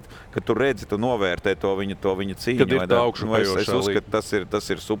nekļūst, ja, bet ka tu redzi, tu novērtē to viņa cīņu. Kad ir tā augšupejošā es uzskatu, tas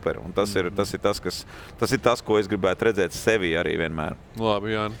ir super, un tas ir tas, ko es gribētu redzēt sevi arī vienmēr.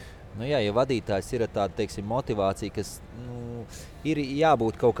 Labi, Jāni. Ja vadītājs ir tāda, teiksim, motivācija, kas ir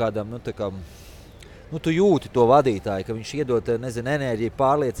jābūt kaut kādam, tu jūti to vadītāju, ka viņš iedod, enerģiju,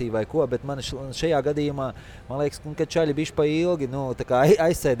 pārliecību vai ko, bet man šajā gadījumā, man liekas, ka čaļi bišķi pa ilgi,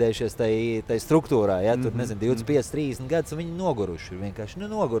 aizsēdējušies tai struktūrā, ja, tur, 25, 30 gadus, un viņi noguruši ir vienkārši,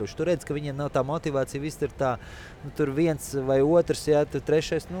 noguruši. Tu redz, ka viņiem nav tā motivācija, viss ir tā, tur viens vai otrs, ja, tur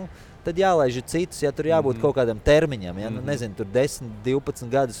trešais, tad jālaiž citus, ja tur jābūt kaut kādam termiņam, ja, tur 10,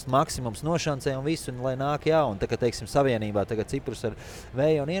 12 gadus maksimums nošancē un visu, un lai nāk jauni. Tā kā, teiksim, savienībā tagad Ciprus ar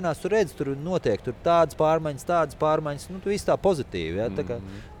vēju un ienāc, tur redz, tur notiek, tur tādas pārmaiņas, tu viss tā pozitīvi, ja.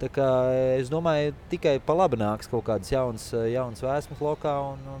 Tā kā es domāju, tikai pa labi nāks kaut kādas jaunas vēsmas lokā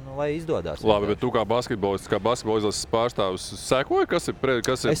un lai izdodās. Labi, bet tu kā basketbolists pārstāvis sekoji, kas ir?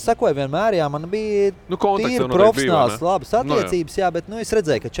 Es sekoju vienmēr, jā, man bija tīri profesionāls, labas attiecības, jā, bet es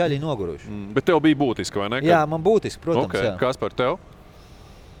redzēju, ka čaļi noguruši. Bet tev bija būtiski, vai ne? Jā, man būtiski, protams, jā. Kas par tev?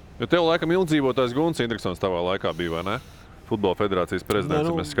 Jo tev laikam ilgdzīvotājs Guns Indriksons tavā laikā bija, vai ne? Futbola federācijas prezidents,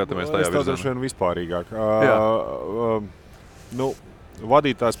 ja mēs skatāmies tajā virzienā. Es tādu vien vispārīgāk.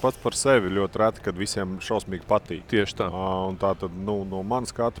 Vadītājs pats par sevi ļoti reti, kad visiem šausmīgi patīk. Tieši tā. Un tā tad, no manas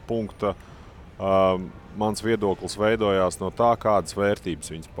skatu punkta, mans viedoklis veidojās no tā, kādas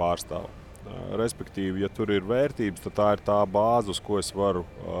vērtības viņas pārstāv. Respektīvi, ja tur ir vērtības, tad tā ir tā bāze, uz ko es varu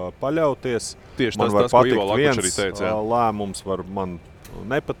paļauties. Tieši man tas, ko Ivo Lakučs arī teica. Lēmums var man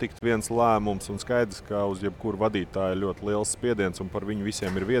nepatikt viens lēmums, un skaidrs, ka uz jebkuru vadītāju ir ļoti liels spiediens, un par viņu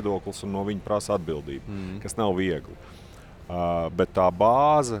visiem ir viedoklis, un no viņa prasa atbildību, kas nav viegli. Bet tā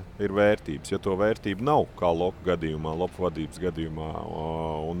bāze ir vērtības. Ja to vērtību nav, kā lopu vadības gadījumā,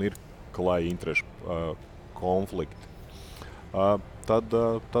 un ir klāji interešu konflikti,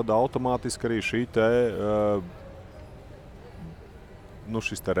 tad automātiski arī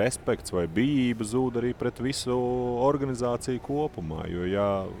šis te respekts vai bijība zūd arī pret visu organizāciju kopumā. Jo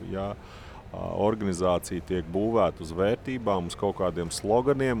ja organizācija tiek būvēta uz vērtībām, uz kaut kādiem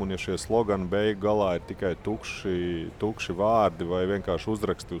sloganiem, un ja šie slogani beigu galā ir tikai tukši vārdi vai vienkārši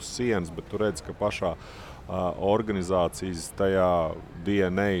uzraksti uz sienas, bet tu redz, ka pašā organizācijas tajā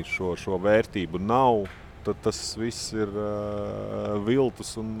DNA šo vērtību nav, tad tas viss ir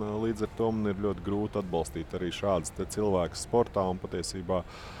viltus, un līdz ar to man ir ļoti grūti atbalstīt arī šādas cilvēkus sportā, un patiesībā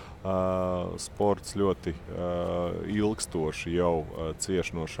sports ļoti ilgstoši jau cieš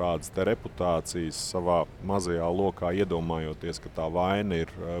no šādas reputācijas savā mazajā lokā, iedomājoties, ka tā vaina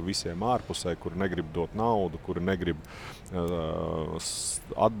ir visiem ārpusē, kuri negrib dot naudu, kuri negrib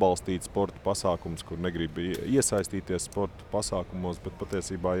atbalstīt sporta pasākumus, kuri negrib iesaistīties sporta pasākumos, bet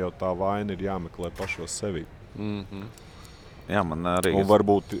patiesībā jau tā vaina ir jāmeklē pašos sevī. Jā, man arī un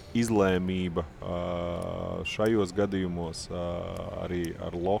varbūt izlēmība šajos gadījumos arī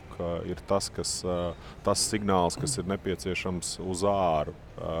ar loku ir tas signāls, kas ir nepieciešams uz āru,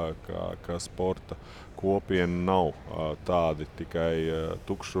 ka sporta kopiena nav tādi tikai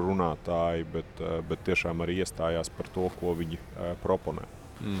tukšu runātāji, bet tiešām arī iestājās par to, ko viņi proponē.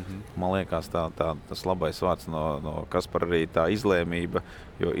 Man liekas, tas labais vārds no Kaspara arī tā izlēmība,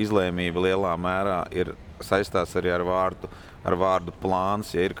 jo izlēmība lielā mērā saistās arī ar vārdu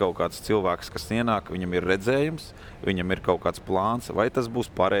plāns. Ja ir kaut kāds cilvēks, kas ienāk, viņam ir redzējums, viņam ir kaut kāds plāns, vai tas būs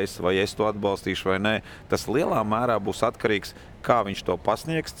pareizs, vai es to atbalstīšu vai nē, tas lielā mērā būs atkarīgs, kā viņš to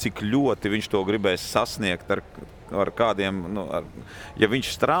pasniegs, cik ļoti viņš to gribēs sasniegt ar kādiem, ja viņš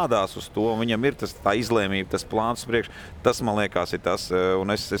strādās uz to, un viņam ir tā izlēmība, tas plāns priekš, tas, man liekas, ir tas,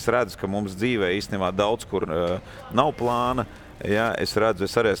 un es redzu, ka mums dzīvē īstenībā daudz, kur nav plāna. Ja, es redzu,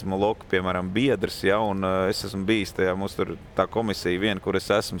 es arī esmu loku, piemēram, biedrs, ja, un es esmu bijis tajā, mums tur tā komisija viena, kur es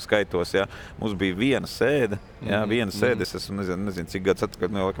esmu skaitos, ja, mums bija viena sēde, es esmu, nezinu cik gadus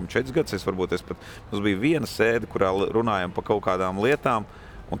atpakaļ, laikam 4 gadus, mums bija viena sēde, kurā runājam par kaut kādām lietām,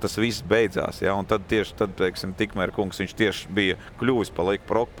 un tas viss beidzās, ja, un tad teiksim, tikmēr kungs, viņš tieši bija kļuvis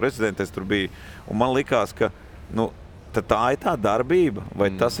par prezidentu, es tur biju, un man likās, ka, tad tā ir tā darbība, vai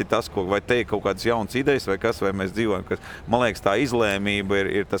tas ir tas, vai te ir kaut kādas jaunas idejas, vai kas, vai mēs dzīvojam, man liekas, tā izlēmība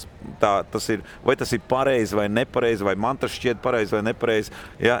ir tas ir, vai tas ir pareizi vai nepareizi, vai man tas šķiet pareizi vai nepareizi.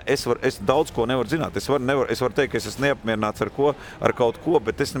 Ja, es daudz ko nevaru zināt, es varu teikt, ka es esmu neapmierināts ar kaut ko,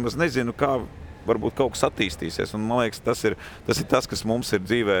 bet es nemaz nezinu, kā varbūt kaut kas attīstīsies, un man liekas, tas ir tas, kas mums ir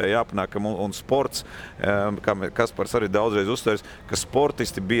dzīvē jāpanāk, un sports, kā Kaspars arī daudzreiz uzsveris, ka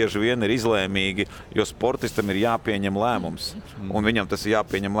sportisti bieži vien ir izlēmīgi, jo sportistam ir jāpieņem lēmums, un viņam tas ir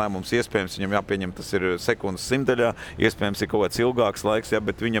jāpieņem lēmums, iespējams, viņam jāpieņem, tas ir sekundes simtaļā, iespējams, ir kaut kāds ilgāks laiks, ja,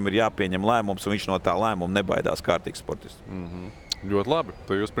 bet viņam ir jāpieņem lēmums, un viņš no tā lēmuma nebaidās kārtīgs sportists. Ļoti labi,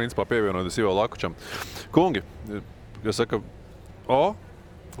 to jūs principā pievienojaties Ivo Lakučam. Kungi, jūs saka,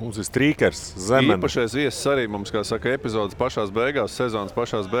 mums ir strīkers, zemene. Īpašais viesis arī mums, kā saka, epizodes pašās beigās, sezonas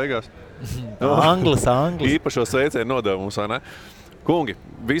pašās beigās. Anglis. Īpašo sveicienu nodeva mums, vai ne? Kungi,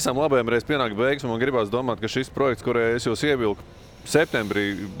 visam labajam reiz pienāk beigas, un man gribās domāt, ka šis projekts, kurē es jūs ievilku, septembrī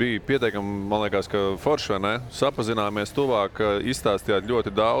bija pietiekami, man liekas, ka forši, vai ne? Sapazināmies tuvāk, izstāstījāt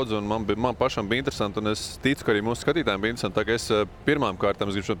ļoti daudz, un man pašam bija interesanti, un es ticu, ka arī mūsu skatītājiem bija interesanti. Tā kā es pirmām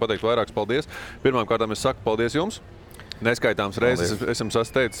kārtām, es gribu pateikt vairākas paldies. Pirmām kārtām es saku paldies jums. Neskaitāms reizes es jums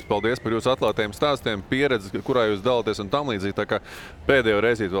esmu teicis paldies par jūsu atklātajiem stāstiem, pieredzi, kurā jūs dalāties un tam līdzīgi. Tā kā pēdējo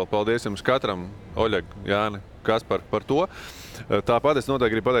reizīt vēl paldies jums katram, Oļeg, Jāni, Kaspar, par to. Tāpat es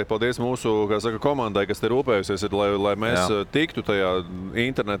noteikti gribu pateikt paldies mūsu, kā saka, komandai, kas te rūpējusies, lai mēs tiktu tajā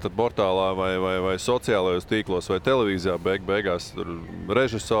interneta portālā vai sociālajos tīklos vai televīzijā beigās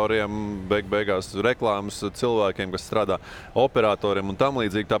režisoriem, beigās reklāmas cilvēkiem, kas strādā operatoriem un tam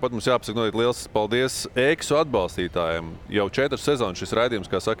līdzīgi. Tāpat mums jāpasaka noteikti liels paldies eXi atbalstītājiem. Jau 4 sezonas šis raidījums,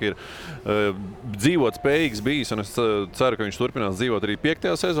 kā saka, ir dzīvot spējīgs bijis, un es ceru, ka viņš turpinās dzīvot arī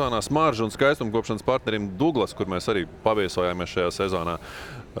 5. sezonā. Smaržu un skaistumkopšanas partnerim Douglas sportās, kur mēs arī paviesojāmies šajā sezonā.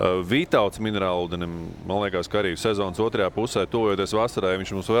 Vītauts minerālūdenim, man liekas, ka arī sezonas otrajā pusē, tuvojoties vasarai,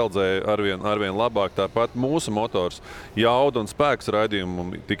 viņš mums veldzēja arvien labāk. Tāpat mūsu motors jauda un spēks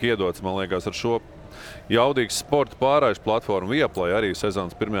raidījumu tika iedots, man liekas, ar šo jaudīgs sporta pārraižu platformu Vieplay arī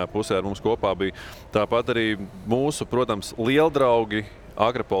sezonas pirmajā pusē ar mums kopā bija. Tāpat arī mūsu, protams, lieldraugi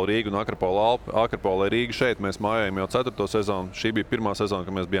Akropole Rīga un Akropole Rīga šeit. Mēs mājējam jau 4. sezonu. Šī bija pirmā sezona,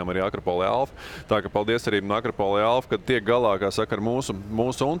 kad mēs bijām arī Akropole Alfa. Tā ka paldies arī Akropole Alfa, kad tiek galā, kā saka, ar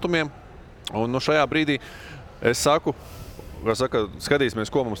mūsu untumiem. Un šajā brīdī es saku,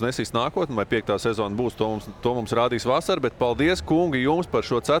 skatīsimies, ko mums nesīs nākotnē, vai 5. sezona būs, to mums rādīs vasara, bet paldies, kungi, jums par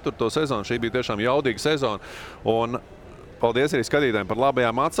šo 4. sezonu. Šī bija tiešām jaudīga sezona. Un paldies arī skatītājiem par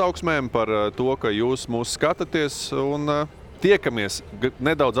labajām atsauksmēm, par to, ka jūs mūs skatāties un tiekamies,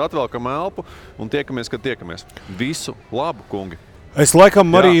 nedaudz atvelkam elpu un tiekamies, kad tiekamies. Visu labu, kungi! Es laikam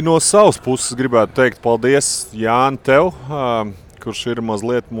arī no savas puses gribētu teikt paldies, Jāni, tev, kurš ir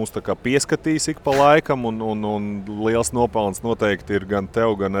mazliet mūs tā kā pieskatījis ik pa laikam, un liels nopelns noteikti ir gan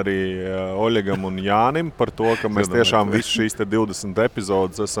tev, gan arī Oļegam un Jānim par to, ka mēs tiešām visu šīs 20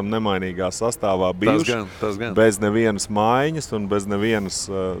 epizodes esam nemainīgā sastāvā bijuši. Tas gan. Bez nevienas maiņas un bez nevienas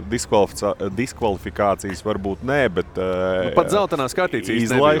diskvalifikācijas varbūt nē, bet pat zeltainās kartītes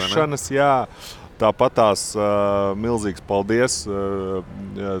izlaišanas, jā. Tāpat tās milzīgs paldies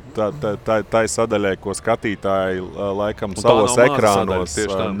tai sadaļai, ko skatītāji laikam savos ekrānos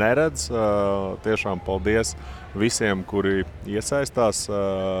neredz. Tiešām paldies visiem, kuri iesaistās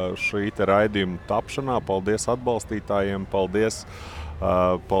šī raidījuma tapšanā. Paldies atbalstītājiem, paldies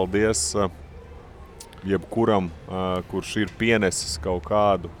jebkuram, kurš ir pienesis kaut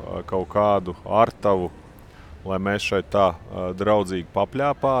kādu artavu, lai mēs šeit tā draudzīgi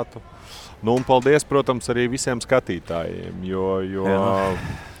papļāpātu. Nu, un paldies, protams, arī visiem skatītājiem, jo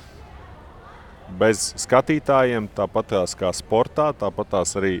bez skatītājiem, tāpatās kā sportā,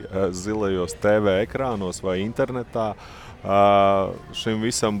 tāpatās arī zilajos TV ekrānos vai internetā, šim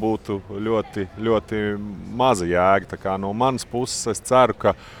visam būtu ļoti, ļoti maza jēga. Tā kā no manas puses es ceru,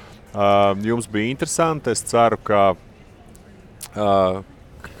 ka jums bija interesanti. Es ceru, ka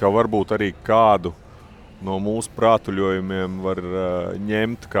varbūt arī kādu no mūsu prātuļojumiem var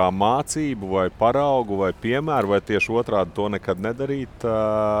ņemt kā mācību vai paraugu vai piemēru, vai tieši otrādi to nekad nedarīt.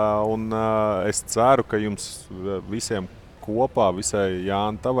 Un es ceru, ka jums visiem kopā, visai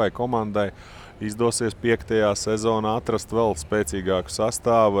Jāni, tavai komandai, izdosies 5. sezonā atrast vēl spēcīgāku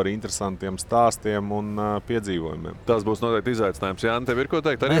sastāvu ar interesantiem stāstiem un piedzīvojumiem. Tas būs noteikti izaicinājums. Jāni, tev ir ko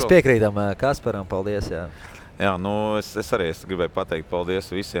teikt? Mēs piekrītam Kasparam, paldies, jā. Jā, nu es arī gribēju pateikt paldies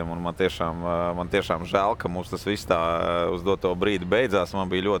visiem, un man tiešām žēl, ka mums tas viss tā uz doto brīdi beidzās. Man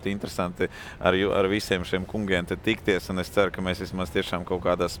bija ļoti interesanti ar visiem šiem kungiem te tikties, un es ceru, ka mēs vismaz tiešām kaut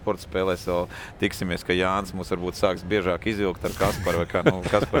kādās sporta spēlēs vēl tiksimies, ka Jānis mūs varbūt sāks biežāk izvilkt ar Kasparu, vai kā,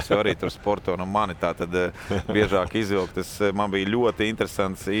 Kaspars jau arī tur sporto, un mani tā tad biežāk izvilkt. Man bija ļoti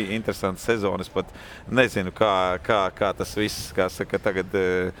interesants sezonas, pat nezinu, kā tas viss, kā saka, tagad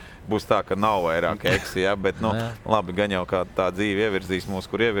būs tā, ka nav vairāk eXi, ja? Bet labi, gan jau kā tā dzīve ievirzīs mūs,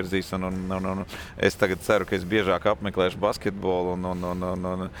 kur ievirzīs, un es tagad ceru, ka es biežāk apmeklēšu basketbolu,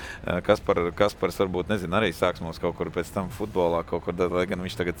 un Kaspars varbūt, nezinu, arī sāks mūs kaut kur pēc tam futbolā, kaut kur, lai gan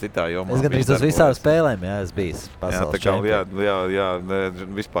viņš tagad citā jomā. Es gan uz visām spēlēm, jā, es bijis pasaules čempions. Jā,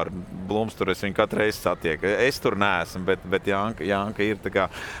 vispār Blūms tur es viņu katru reizi satieku. Es tur neesmu, bet Jānka ir tā kā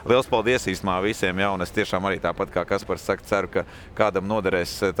liels paldies īstumā visiem, jā, un es tiešām arī tāpat kā Kaspars saka, ceru, ka kādam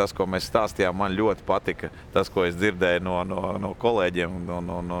noderēs tas, ko mēs stāstījām, man ļoti patika tas, ko es dzirdēju no kolēģiem,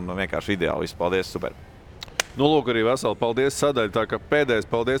 un vienkārši ideāli. Viss, paldies, super! Nu, lūk, arī veseli paldies sadaļu, tā ka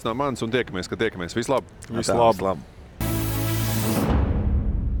pēdējais paldies no manis un tiekamies, ka tiekamies. Vislab! Vislab!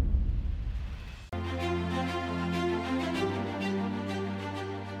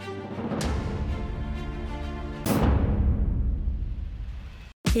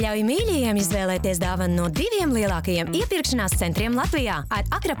 Ļauj mīļajiem izvēlēties dāvanu no 2 lielākajiem iepirkšanās centriem Latvijā. Ar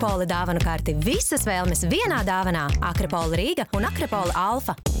Akropole dāvanu karti visas vēlmes vienā dāvanā. Akropole Rīga un Akropole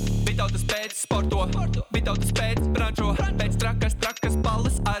Alfa. Vitautas pēc sporto, Vitautas pēc brančo, pēc trakas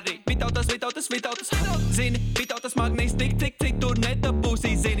balles arī. Vitautas, zini, Vitautas magnīs tik tur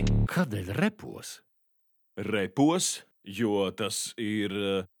nedabūsī, zini. Kādēļ repos? Repos, jo tas ir...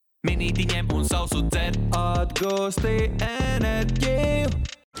 Minīti ņem un sausu dzer, atgūsti enerģiju.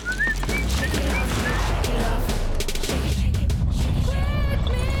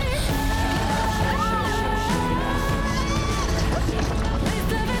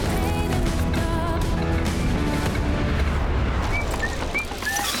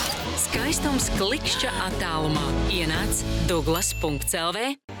 Skaistums klikšķa attālumā. Ienāc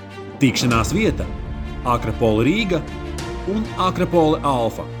Douglas.lv. Tikšanās vieta Akropole Rīga un Akropole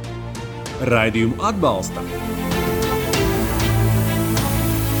Alfa. Raidījumu atbalsta